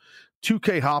me,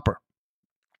 2K Hopper.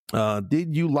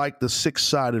 Did you like the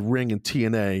 6-sided ring in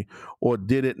TNA, or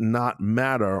did it not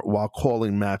matter while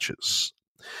calling matches?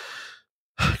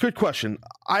 Good question.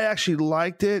 I actually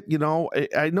liked it.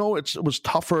 I know it was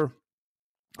tougher.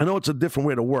 I know it's a different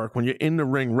way to work. When you're in the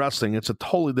ring wrestling, it's a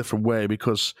totally different way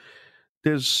because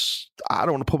I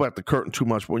don't want to pull back the curtain too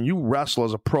much, but when you wrestle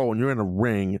as a pro and you're in a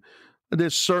ring,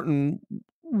 there's certain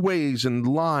ways and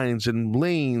lines and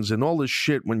lanes and all this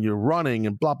shit when you're running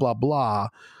and blah, blah, blah,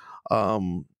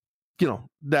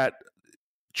 that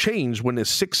change when there's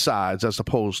 6 sides as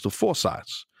opposed to 4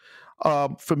 sides.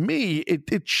 For me,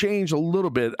 it changed a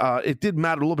little bit. It did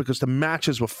matter a little bit because the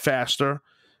matches were faster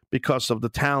because of the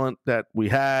talent that we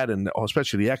had, and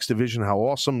especially the X division, how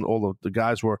awesome all of the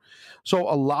guys were. So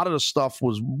a lot of the stuff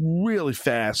was really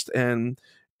fast, and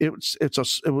it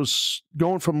was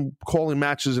going from calling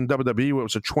matches in WWE where it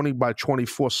was a 20 by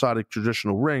 24 sided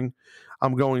traditional ring.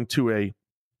 I'm going to a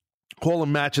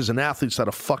calling matches and athletes that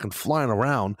are fucking flying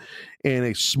around in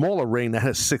a smaller ring that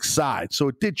has 6 sides. So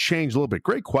it did change a little bit.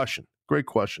 Great question.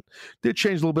 Did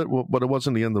change a little bit, but it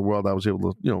wasn't the end of the world. I was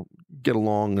able to, get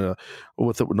along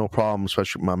with it with no problem,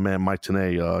 especially my man Mike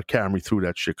Tenay carrying me through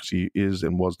that shit because he is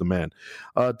and was the man.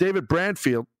 David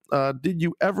Brandfield, did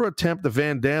you ever attempt the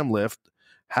Van Dam lift?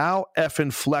 How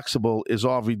effing flexible is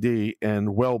RVD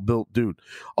and well-built dude?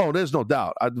 Oh, there's no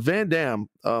doubt. Van Dam,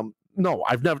 no,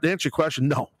 I've never, to answer your question,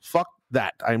 no, fuck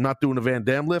that. I'm not doing a Van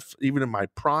Dam lift, even in my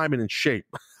prime and in shape.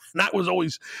 That was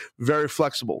always very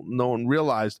flexible. No one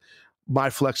realized my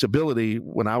flexibility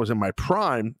when I was in my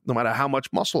prime, no matter how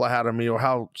much muscle I had on me or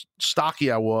how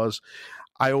stocky I was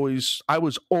always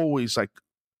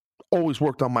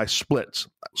worked on my splits.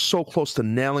 So close to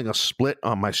nailing a split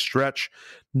on my stretch.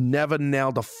 Never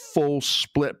nailed a full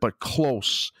split, but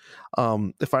close.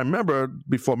 If I remember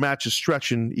before matches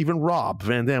stretching, even Rob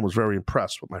Van Dam was very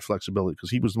impressed with my flexibility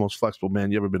because he was the most flexible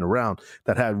man you ever been around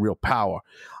that had real power.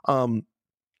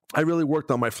 I really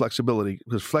worked on my flexibility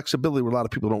because flexibility, what a lot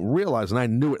of people don't realize, and I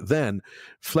knew it then,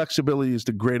 flexibility is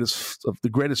the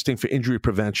greatest thing for injury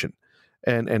prevention.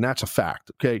 And that's a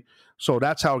fact, okay? So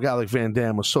that's how a guy like Van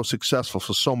Dam was so successful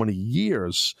for so many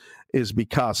years, is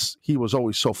because he was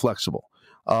always so flexible.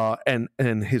 And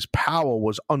his power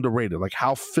was underrated, like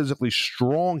how physically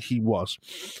strong he was.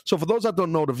 So for those that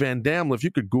don't know the Van Dam lift,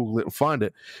 you could Google it and find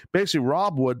it. Basically,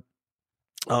 Rob would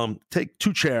take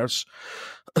 2 chairs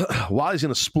while he's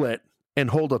in a split and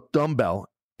hold a dumbbell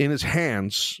in his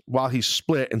hands while he's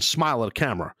split and smile at a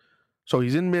camera. So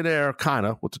he's in midair, kind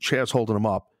of, with the chairs holding him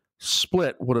up,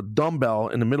 split with a dumbbell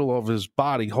in the middle of his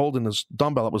body, holding this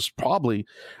dumbbell. It was probably,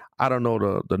 I don't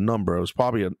know the number. It was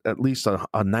probably at least a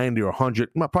 90 or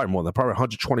 100, probably more than that, probably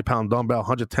 120-pound dumbbell,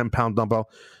 110-pound dumbbell.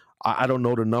 I don't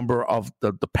know the number of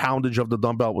the poundage of the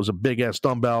dumbbell. It was a big-ass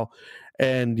dumbbell.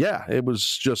 And, yeah, it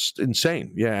was just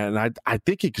insane. Yeah, and I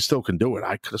think he still can do it.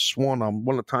 I could have sworn on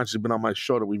one of the times he's been on my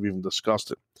show that we've even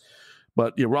discussed it.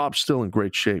 But, yeah, Rob's still in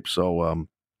great shape. So,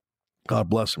 God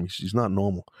bless him. He's not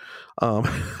normal.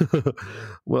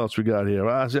 What else we got here?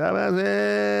 Yeah,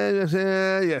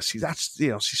 see, that's,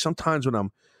 sometimes when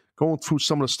I'm going through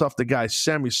some of the stuff the guys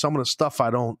send me, some of the stuff I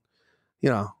don't,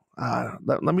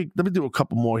 let me do a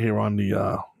couple more here on the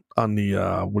what do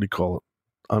you call it,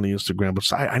 on the Instagram.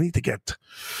 But I need to get.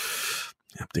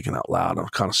 I'm thinking out loud. I'm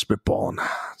kind of spitballing.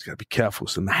 You got to be careful.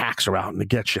 So the hacks are out and they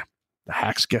get you. The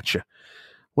hacks get you.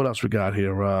 What else we got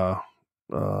here? Here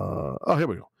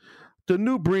we go. The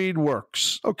new breed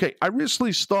works. Okay, I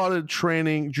recently started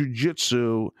training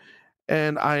jiu-jitsu,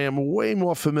 and I am way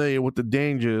more familiar with the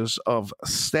dangers of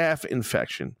staph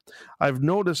infection. I've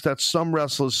noticed that some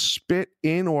wrestlers spit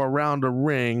in or around a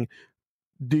ring.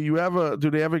 Do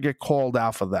they ever get called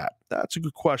out for that? That's a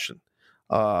good question.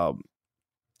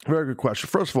 Very good question.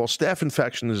 First of all, staph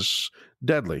infection is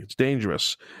deadly. It's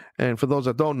dangerous. And for those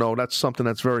that don't know, that's something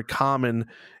that's very common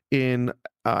in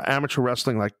amateur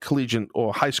wrestling, like collegiate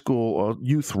or high school or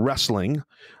youth wrestling,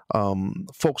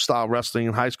 folk style wrestling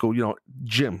in high school,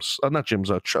 gyms, not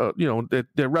gyms,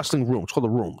 they're wrestling rooms. It's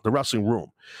called the wrestling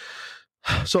room.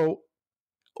 So,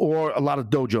 or a lot of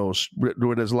dojos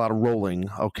where there's a lot of rolling,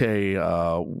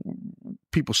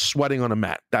 people sweating on a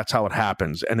mat. That's how it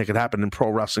happens. And it could happen in pro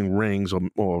wrestling rings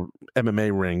or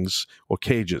MMA rings or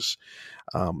cages.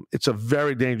 It's a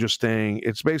very dangerous thing.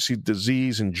 It's basically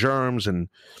disease and germs, and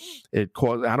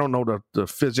I don't know the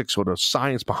physics or the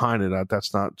science behind it.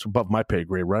 It's above my pay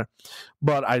grade, right?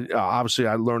 But I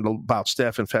learned about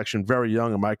staph infection very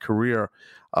young in my career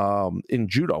in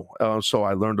judo. So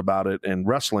I learned about it in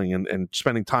wrestling and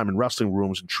spending time in wrestling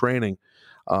rooms and training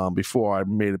before I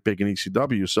made it big in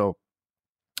ECW. So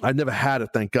I never had it,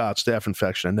 thank God, staph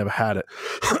infection. I never had it,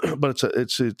 but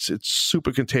it's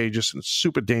super contagious and it's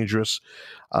super dangerous.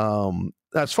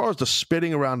 As far as the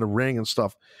spitting around the ring and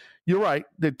stuff, you're right.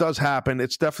 It does happen.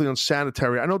 It's definitely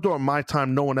unsanitary. I know during my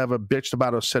time, no one ever bitched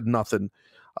about it or said nothing.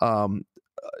 In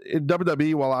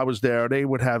WWE, while I was there, they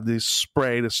would have this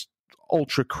spray, this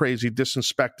ultra crazy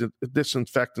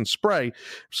disinfectant spray. If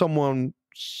someone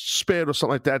spit or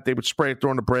something like that, they would spray it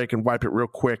during the break and wipe it real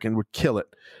quick and would kill it.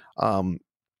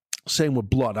 Same with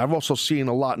blood. I've also seen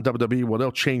a lot in WWE where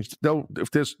they'll change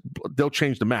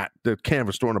the mat, the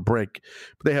canvas during a break.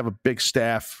 But they have a big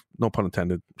staff, no pun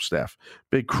intended, staff,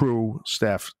 big crew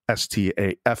staff,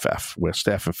 STAFF, where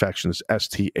staff infection is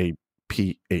STAPH,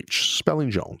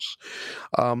 spelling Jones.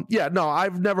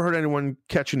 I've never heard anyone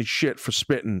catch any shit for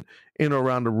spitting in or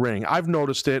around the ring. I've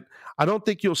noticed it. I don't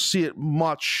think you'll see it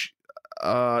much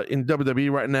in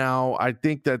WWE right now. I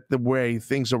think that the way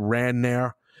things are ran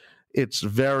there, it's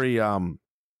very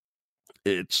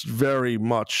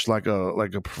much like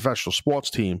a professional sports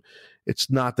team.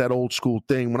 It's not that old school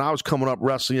thing. When I was coming up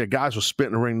wrestling, guys were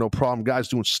spitting in the ring, no problem. Guys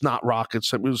doing snot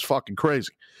rockets. It was fucking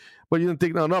crazy. But you didn't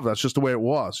think none of that. That's just the way it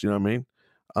was. You know what I mean?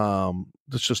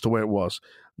 That's just the way it was.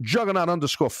 Juggernaut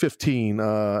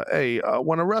 _15.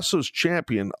 When a wrestler's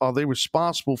champion, are they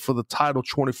responsible for the title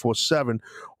 24/7,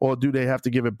 or do they have to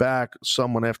give it back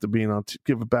someone after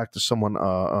give it back to someone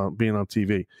being on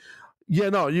TV? Yeah,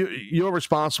 no, you're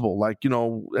responsible. Like,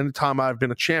 anytime I've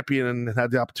been a champion and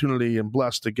had the opportunity and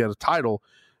blessed to get a title,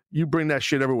 you bring that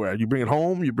shit everywhere. You bring it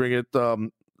home. You bring it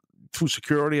through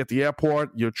security at the airport.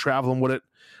 You're traveling with it.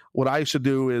 What I used to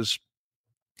do is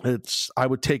I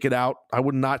would take it out. I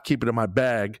would not keep it in my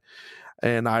bag.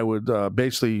 And I would I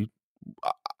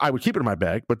would keep it in my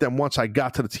bag. But then once I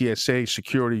got to the TSA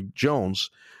security Jones,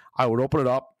 I would open it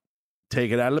up,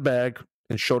 take it out of the bag,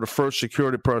 and show the first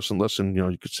security person, listen,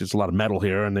 you could see there's a lot of metal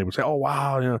here. And they would say, oh,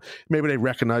 wow, maybe they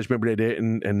recognize, maybe they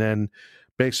didn't. And then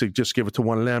basically just give it to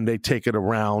one of them. They'd take it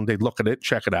around. They'd look at it,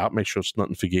 check it out, make sure it's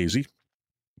nothing fugazi.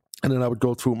 And then I would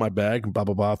go through my bag, blah,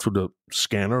 blah, blah, through the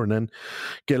scanner, and then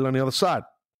get it on the other side.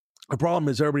 The problem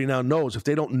is everybody now knows if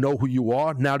they don't know who you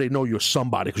are, now they know you're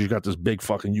somebody because you got this big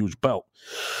fucking huge belt.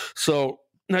 So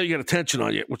now you got attention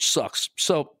on you, which sucks.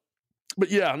 So, but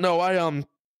yeah, no,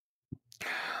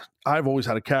 I've always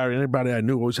had to carry, anybody I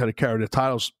knew always had to carry their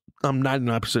titles. I'm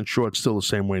 99% sure it's still the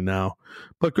same way now.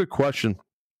 But good question.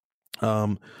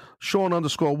 Sean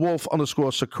 _Wolf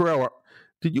 _Sakura.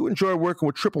 Did you enjoy working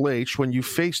with Triple H when you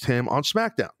faced him on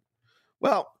SmackDown?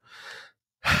 Well,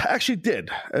 I actually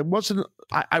did. It wasn't.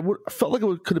 I felt like it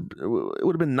would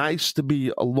have been nice to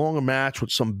be a longer match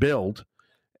with some build.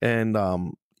 And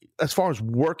as far as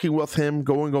working with him,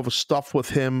 going over stuff with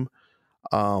him,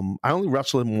 I only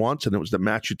wrestled him once, and it was the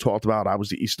match you talked about. I was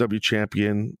the ECW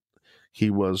champion.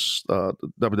 He was the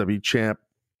WWE champ.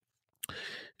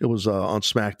 It was on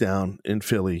SmackDown in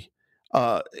Philly.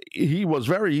 He was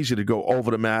very easy to go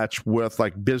over the match with,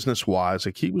 like, business-wise.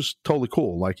 Like, he was totally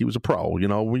cool. Like, he was a pro. We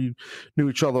knew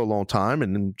each other a long time,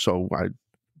 and so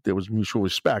there was mutual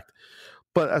respect.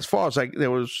 But as far as, like,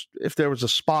 if there was a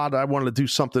spot I wanted to do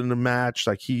something in the match,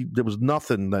 like, there was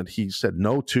nothing that he said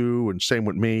no to, and same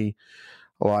with me.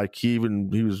 Like, he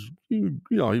was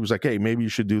like, hey, maybe you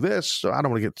should do this. So I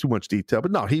don't want to get too much detail,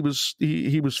 but no, he was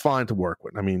fine to work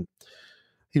with. I mean,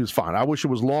 he was fine. I wish it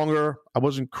was longer. I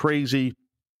wasn't crazy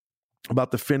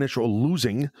about the finish or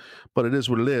losing, but it is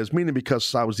what it is, meaning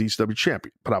because I was the ECW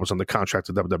champion, but I was under contract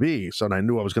to WWE, so I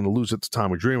knew I was going to lose at the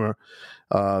time with Dreamer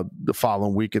the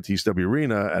following week at the ECW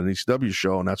Arena at an ECW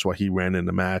show, and that's why he ran in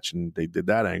the match, and they did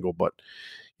that angle. But,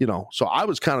 so I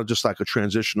was kind of just like a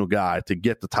transitional guy to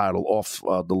get the title off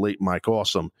the late Mike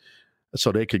Awesome,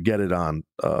 so they could get it on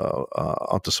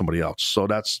onto somebody else. So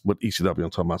that's what ECW I'm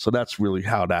talking about. So that's really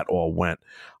how that all went.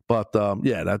 But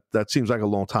yeah, that seems like a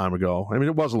long time ago. I mean,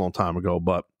 it was a long time ago,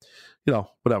 but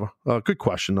whatever. Good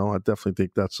question, though. I definitely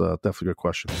think that's definitely a good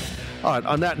question. All right.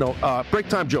 On that note, Break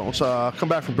Time Jones. Come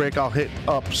back from break. I'll hit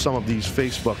up some of these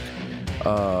Facebook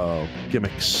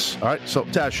gimmicks. All right. So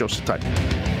Taz Show, sit tight.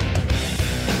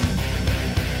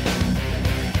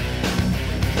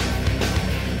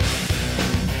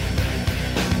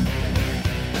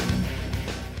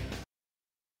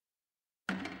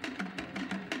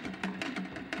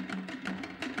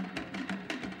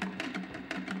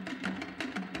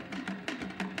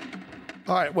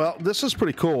 All right, well, this is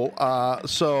pretty cool.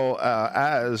 So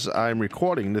as I'm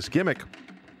recording this gimmick,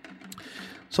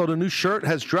 so the new shirt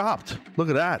has dropped. Look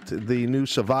at that. The new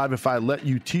Survive If I Let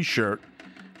You t-shirt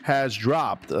has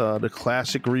dropped. The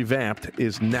classic revamped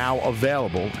is now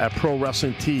available at Pro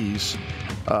Wrestling Tees.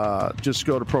 Just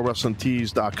go to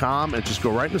ProWrestlingTees.com and just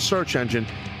go right in the search engine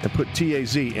and put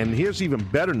TAZ. And here's even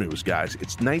better news, guys.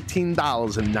 It's $19.99.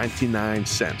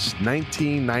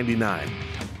 $19.99.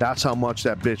 That's how much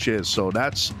that bitch is. So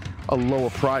that's a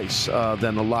lower price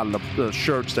than a lot of the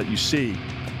shirts that you see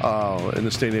in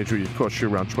this day and age where it costs you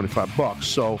around $25.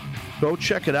 So go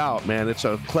check it out, man. It's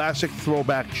a classic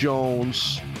throwback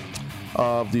Jones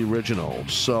of the original.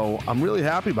 So I'm really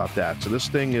happy about that. So this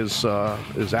thing is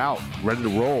out, ready to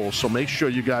roll. So make sure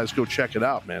you guys go check it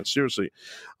out, man. Seriously,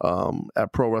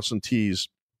 at Pro Wrestling Tees.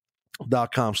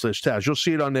 .com/Taz. You'll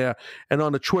see it on there. And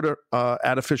on the Twitter,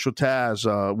 at official Taz,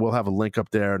 we'll have a link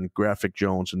up there and Graphic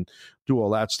Jones and do all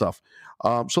that stuff.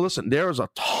 So listen, there is a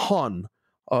ton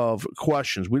of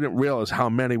questions. We didn't realize how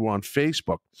many were on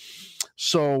Facebook.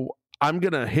 So I'm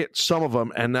going to hit some of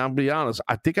them. And I'll be honest,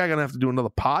 I think I'm going to have to do another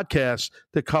podcast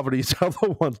to cover these other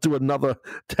ones, do another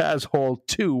Taz Hall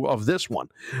 2 of this one.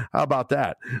 How about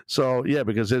that? So, yeah,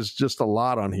 because there's just a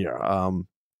lot on here.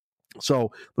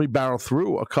 So let me barrel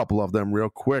through a couple of them real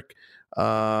quick.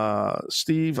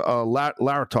 Steve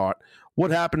Laratart, what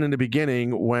happened in the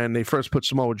beginning when they first put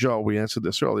Samoa Joe? We answered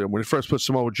this earlier. When they first put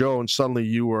Samoa Joe and suddenly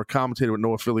you were a commentator with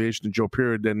no affiliation to Joe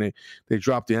period, then they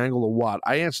dropped the angle or what?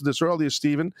 I answered this earlier,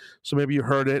 Steven, so maybe you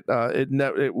heard it.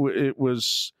 It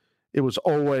was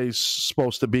always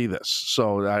supposed to be this.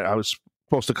 So I was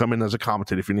supposed to come in as a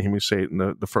commentator, if you didn't hear me say it in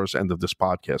the first end of this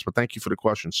podcast. But thank you for the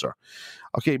question, sir.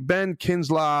 Okay, Ben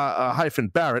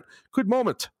Kinslaw Barrett. Good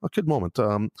moment.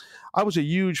 I was a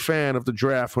huge fan of the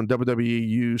draft when WWE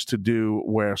used to do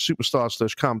where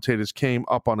superstars / commentators came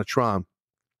up on a Tron.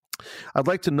 I'd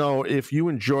like to know if you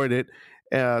enjoyed it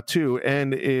too,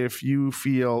 and if you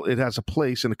feel it has a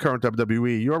place in the current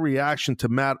WWE. Your reaction to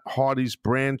Matt Hardy's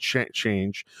brand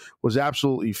change was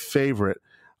absolutely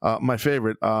my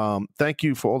favorite. Thank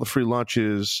you for all the free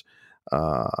lunches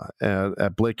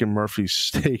at Blake and Murphy's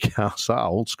Steakhouse.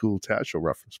 Old school Taz Show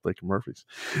reference, Blake and Murphy's.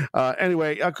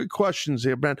 Anyway, good questions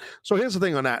here, Ben. So here's the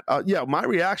thing on that. Yeah, my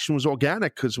reaction was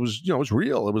organic because it was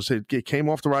real. It came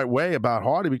off the right way about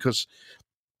Hardy because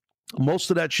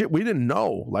most of that shit we didn't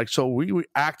know. So we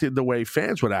acted the way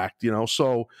fans would act,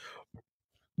 So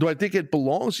do I think it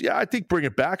belongs? Yeah, I think bring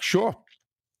it back. Sure,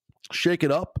 shake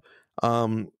it up.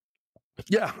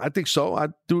 Yeah, I think so. I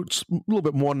do a little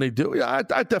bit more than they do. Yeah,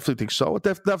 I definitely think so. It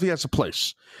definitely has a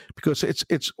place because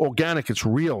it's organic, it's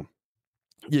real.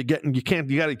 You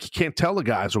can't tell the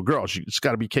guys or girls. It's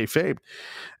got to be kayfabe,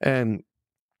 and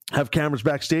have cameras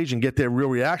backstage and get their real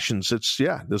reactions.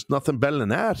 There's nothing better than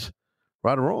that,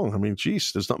 right or wrong. I mean,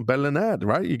 geez, there's nothing better than that,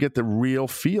 right? You get the real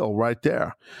feel right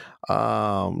there. You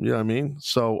know what I mean?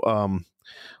 So,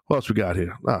 what else we got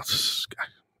here? This guy.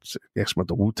 Ask about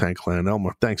the Wu-Tang Clan.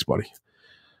 Elmer, thanks, buddy.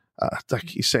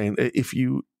 He's saying if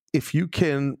you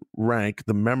can rank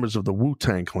the members of the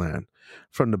Wu-Tang Clan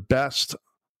from the best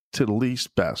to the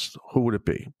least best, who would it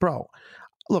be? Bro,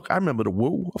 look, I remember the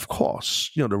Wu, of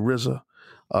course. The RZA,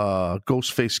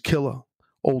 Ghostface Killer,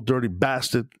 Old Dirty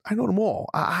Bastard. I know them all.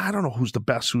 I don't know who's the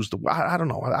best, I don't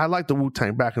know. I like the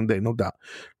Wu-Tang back in the day, no doubt.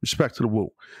 Respect to the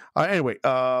Wu. Anyway,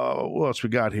 what else we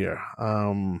got here?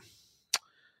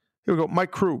 Here we go. Mike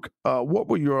Krug, what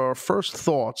were your first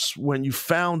thoughts when you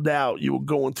found out you were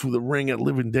going through the ring at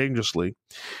Living Dangerously,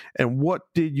 and what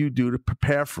did you do to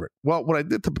prepare for it? Well, what I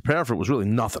did to prepare for it was really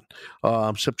nothing,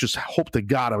 except just hope to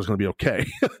God I was going to be okay.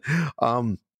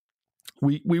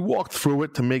 We walked through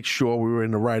it to make sure we were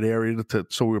in the right area,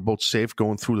 so we were both safe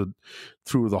going through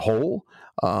the hole,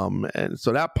 and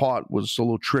so that part was a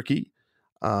little tricky.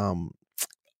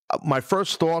 My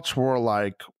first thoughts were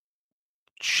like,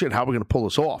 shit, how are we going to pull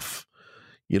this off?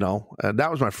 And that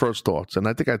was my first thoughts. And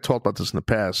I think I talked about this in the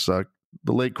past. The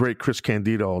late, great Chris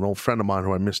Candido, an old friend of mine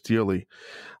who I miss dearly.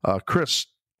 Chris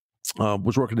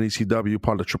was working at ECW,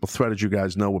 part of the Triple Threat, as you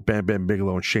guys know, with Bam Bam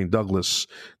Bigelow and Shane Douglas,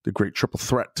 the great Triple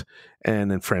Threat. And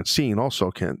then Francine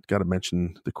also, got to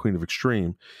mention the Queen of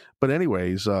Extreme. But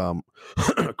anyways,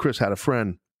 Chris had a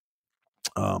friend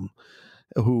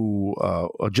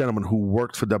a gentleman who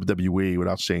worked for WWE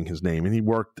without saying his name, and he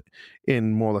worked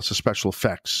in more or less the special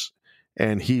effects,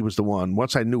 and he was the one.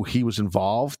 Once I knew he was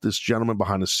involved, this gentleman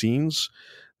behind the scenes,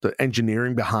 the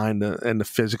engineering behind and the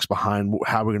physics behind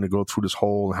how we're going to go through this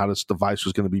hole and how this device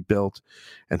was going to be built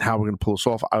and how we're going to pull this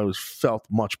off, I felt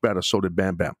much better. So did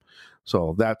Bam Bam.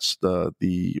 So that's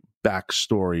the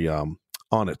backstory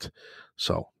on it.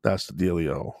 So that's the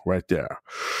dealio right there.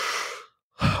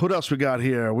 What else we got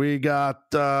here? We got,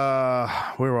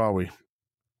 where are we?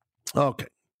 Okay.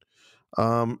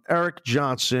 Eric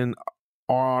Johnson.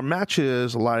 Are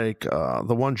matches like the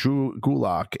one Drew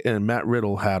Gulak and Matt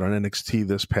Riddle had on NXT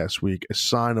this past week a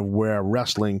sign of where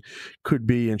wrestling could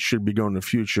be and should be going in the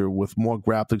future with more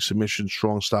grappling, submission,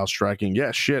 strong style striking?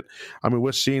 Yeah, shit. I mean,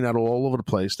 we're seeing that all over the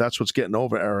place. That's what's getting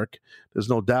over, Eric. There's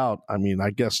no doubt. I mean,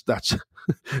 I guess that's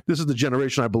this is the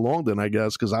generation I belonged in, I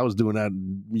guess, because I was doing that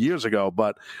years ago.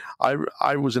 But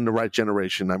I was in the right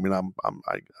generation. I mean, I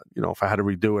if I had to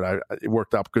redo it, it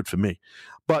worked out good for me.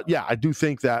 But yeah, I do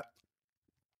think that.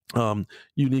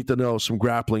 You need to know some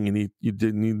grappling. You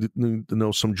did need to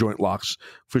know some joint locks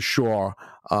for sure,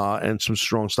 and some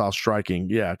strong style striking.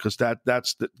 Yeah, because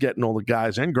that's getting all the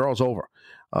guys and girls over.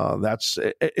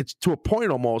 It's to a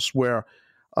point almost where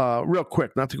real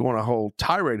quick, not to go on a whole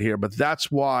tirade here, but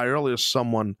that's why earlier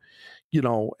someone,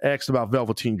 asked about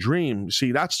Velveteen Dream.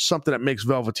 See, that's something that makes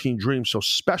Velveteen Dream so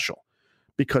special,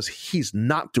 because he's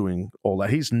not doing all that.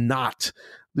 He's not,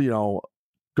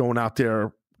 going out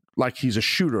there like he's a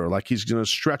shooter, like he's going to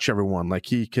stretch everyone, like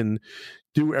he can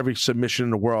do every submission in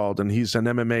the world, and he's an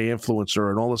MMA influencer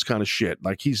and all this kind of shit.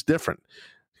 Like, he's different.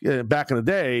 Back in the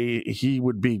day, he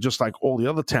would be just like all the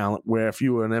other talent, where if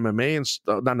you were an MMA and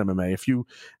not MMA, if you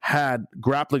had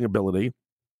grappling ability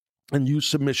and used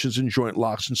submissions and joint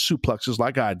locks and suplexes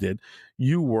like I did,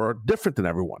 you were different than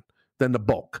everyone, than the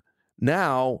bulk.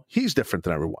 Now he's different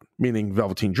than everyone, meaning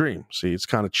Velveteen Dream. See, it's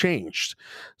kind of changed.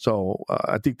 So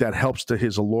I think that helps to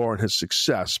his allure and his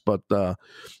success. But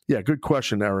yeah, good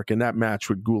question, Eric. And that match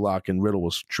with Gulak and Riddle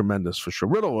was tremendous for sure.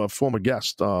 Riddle, a former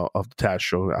guest of the Taz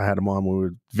show. I had him on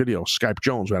with video, Skype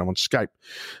Jones. We had him on Skype.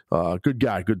 Good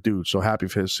guy, good dude. So happy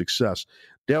for his success.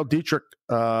 Dale Dietrich,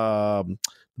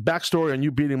 backstory on you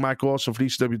beating Mike Awesome for the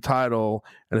ECW title,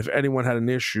 and if anyone had an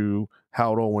issue,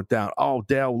 how it all went down. Oh,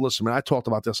 Dale, listen, man, I talked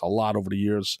about this a lot over the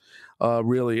years.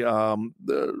 Really,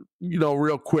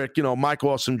 real quick, Mike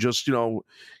Awesome just, he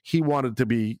wanted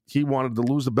to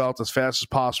lose the belt as fast as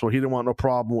possible. He didn't want no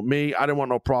problem with me. I didn't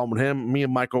want no problem with him. Me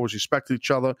and Mike always respected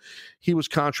each other. He was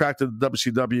contracted to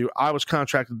WCW. I was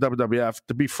contracted to WWF.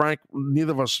 To be frank,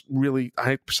 neither of us really, I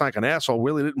hate to sound like an asshole,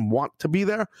 really didn't want to be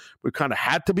there. We kind of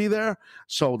had to be there.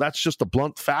 So that's just the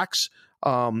blunt facts.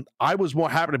 I was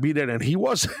more happy to be there than he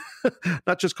was,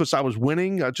 not just because I was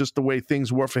winning, just the way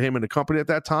things were for him in the company at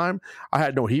that time. I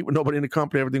had no heat with nobody in the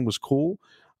company. Everything was cool.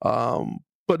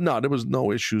 But no, there was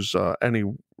no issues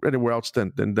anywhere else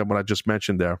than what I just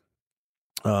mentioned there.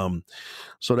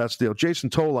 So that's the deal.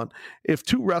 Jason Tolan, if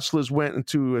two wrestlers went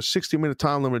into a 60-minute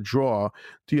time limit draw,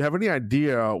 do you have any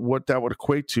idea what that would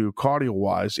equate to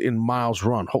cardio-wise in miles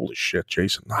run? Holy shit,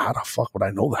 Jason. How the fuck would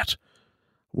I know that?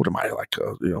 What am I, like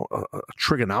a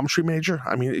trigonometry major?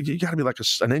 I mean, you got to be like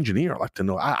an engineer, like to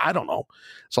know. I don't know.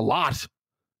 It's a lot. It's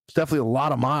definitely a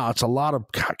lot of miles. It's a lot of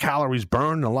calories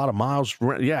burned, a lot of miles.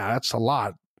 Yeah, that's a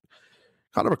lot.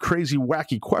 Kind of a crazy,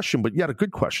 wacky question, but yet a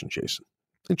good question, Jason.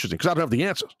 Interesting, because I don't have the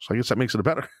answer, so I guess that makes it a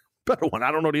better one.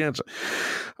 I don't know the answer.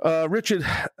 Richard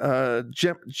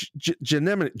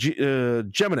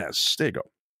Geminez, there you go.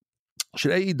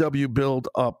 Should AEW build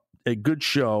up a good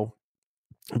show,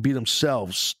 be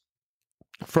themselves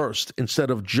first instead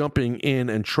of jumping in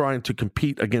and trying to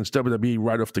compete against WWE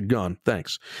right off the gun?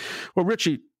 Thanks. Well,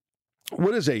 Richie,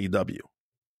 what is AEW?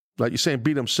 Like you're saying,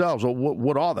 be themselves. Well,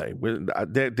 what are they?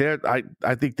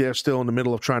 I think they're still in the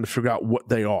middle of trying to figure out what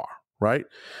they are, right?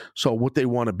 So what they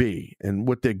want to be and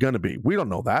what they're going to be. We don't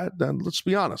know that. Then let's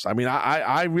be honest. I mean,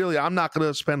 I'm not going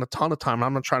to spend a ton of time.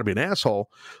 I'm not trying to be an asshole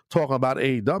talking about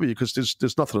AEW because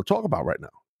there's nothing to talk about right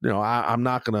now. I'm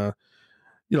not going to,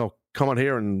 come on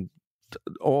here and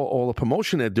all the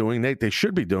promotion they're doing, they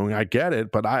should be doing. I get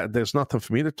it, but there's nothing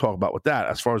for me to talk about with that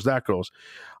as far as that goes.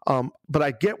 But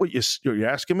I get what you're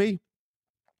asking me.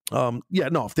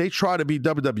 If they try to be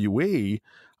WWE,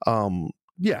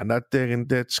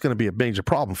 that's going to be a major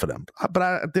problem for them.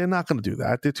 But they're not going to do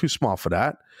that. They're too small for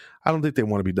that. I don't think they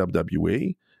want to be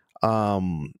WWE. I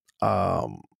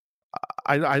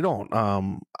don't.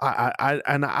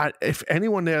 If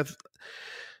anyone there.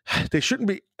 They shouldn't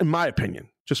be, in my opinion,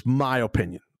 just my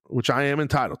opinion, which I am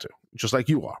entitled to, just like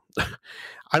you are.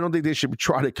 I don't think they should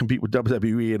try to compete with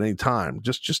WWE at any time.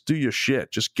 Just do your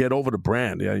shit. Just get over the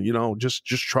brand. Yeah,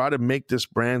 just try to make this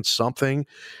brand something,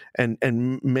 and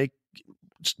make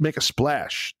a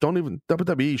splash.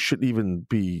 WWE shouldn't even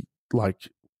be like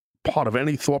part of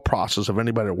any thought process of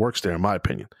anybody that works there, in my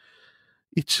opinion.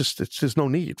 There's no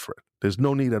need for it. There's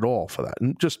no need at all for that.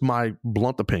 And just my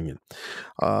blunt opinion.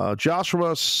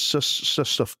 Joshua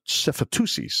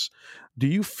Sefatusis, do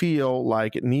you feel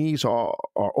like knees are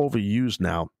overused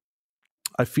now?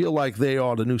 I feel like they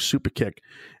are the new super kick.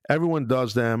 Everyone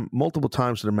does them multiple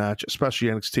times in the match, especially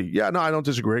NXT. Yeah, no, I don't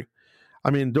disagree.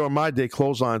 I mean, during my day,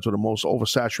 clotheslines were the most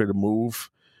oversaturated move.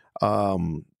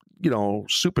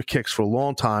 Super kicks for a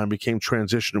long time became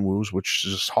transition moves, which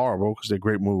is just horrible because they're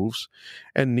great moves.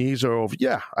 And knees are over.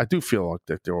 Yeah, I do feel like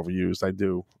that they're overused. I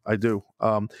do.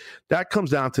 That comes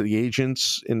down to the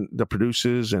agents and the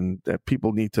producers, and that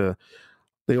people they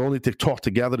all need to talk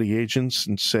together, the agents,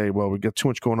 and say, well, we got too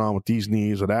much going on with these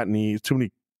knees or that knee, too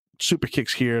many super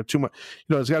kicks here, too much.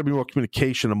 There's got to be more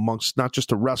communication amongst not just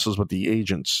the wrestlers, but the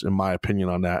agents, in my opinion,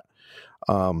 on that.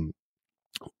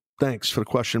 Thanks for the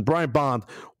question. Brian Bond,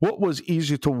 what was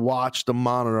easier to watch the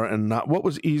monitor and not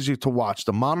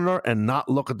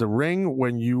look at the ring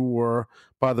when you were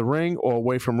by the ring or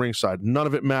away from ringside? None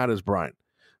of it matters, Brian.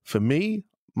 For me,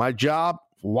 my job,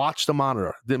 Watch the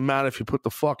monitor. Didn't matter if you put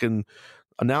the fucking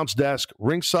announce desk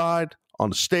ringside, on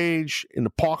the stage, in the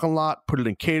parking lot, put it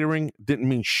in catering. Didn't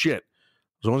mean shit.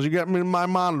 As long as you got me in my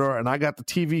monitor and I got the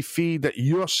TV feed that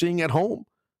you're seeing at home,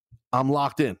 I'm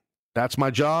locked in. That's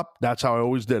my job. That's how I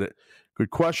always did it. Good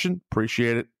question.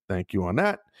 Appreciate it. Thank you on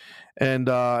that. And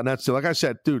that's it. Like I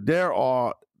said, dude, there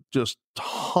are just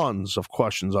tons of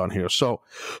questions on here. So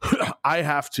I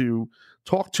have to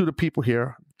talk to the people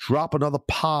here, drop another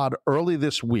pod early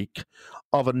this week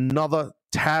of another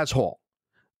Taz Hall.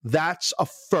 That's a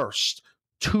first.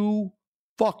 2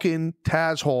 fucking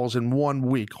Taz Halls in 1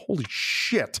 week. Holy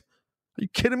shit. Are you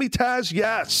kidding me, Taz?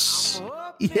 Yes.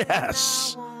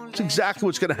 Yes. That's exactly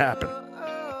what's going to happen.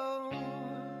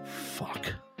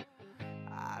 Fuck.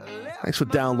 Thanks for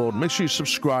downloading. Make sure you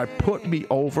subscribe. Put me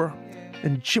over.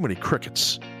 And Jiminy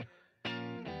Crickets.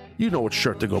 You know what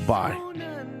shirt to go buy.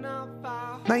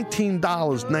 $19.99.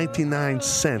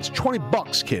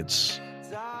 $20, kids.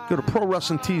 Go to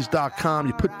ProWrestlingTees.com.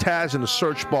 You put Taz in the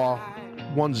search bar,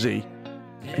 1Z,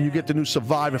 and you get the new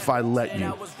Survive If I Let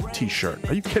You t-shirt.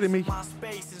 Are you kidding me?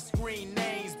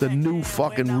 The new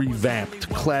fucking revamped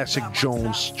Classic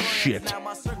Jones shit. All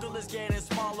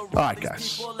right,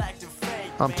 guys.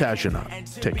 I'm Taz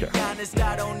Yanat. Take care.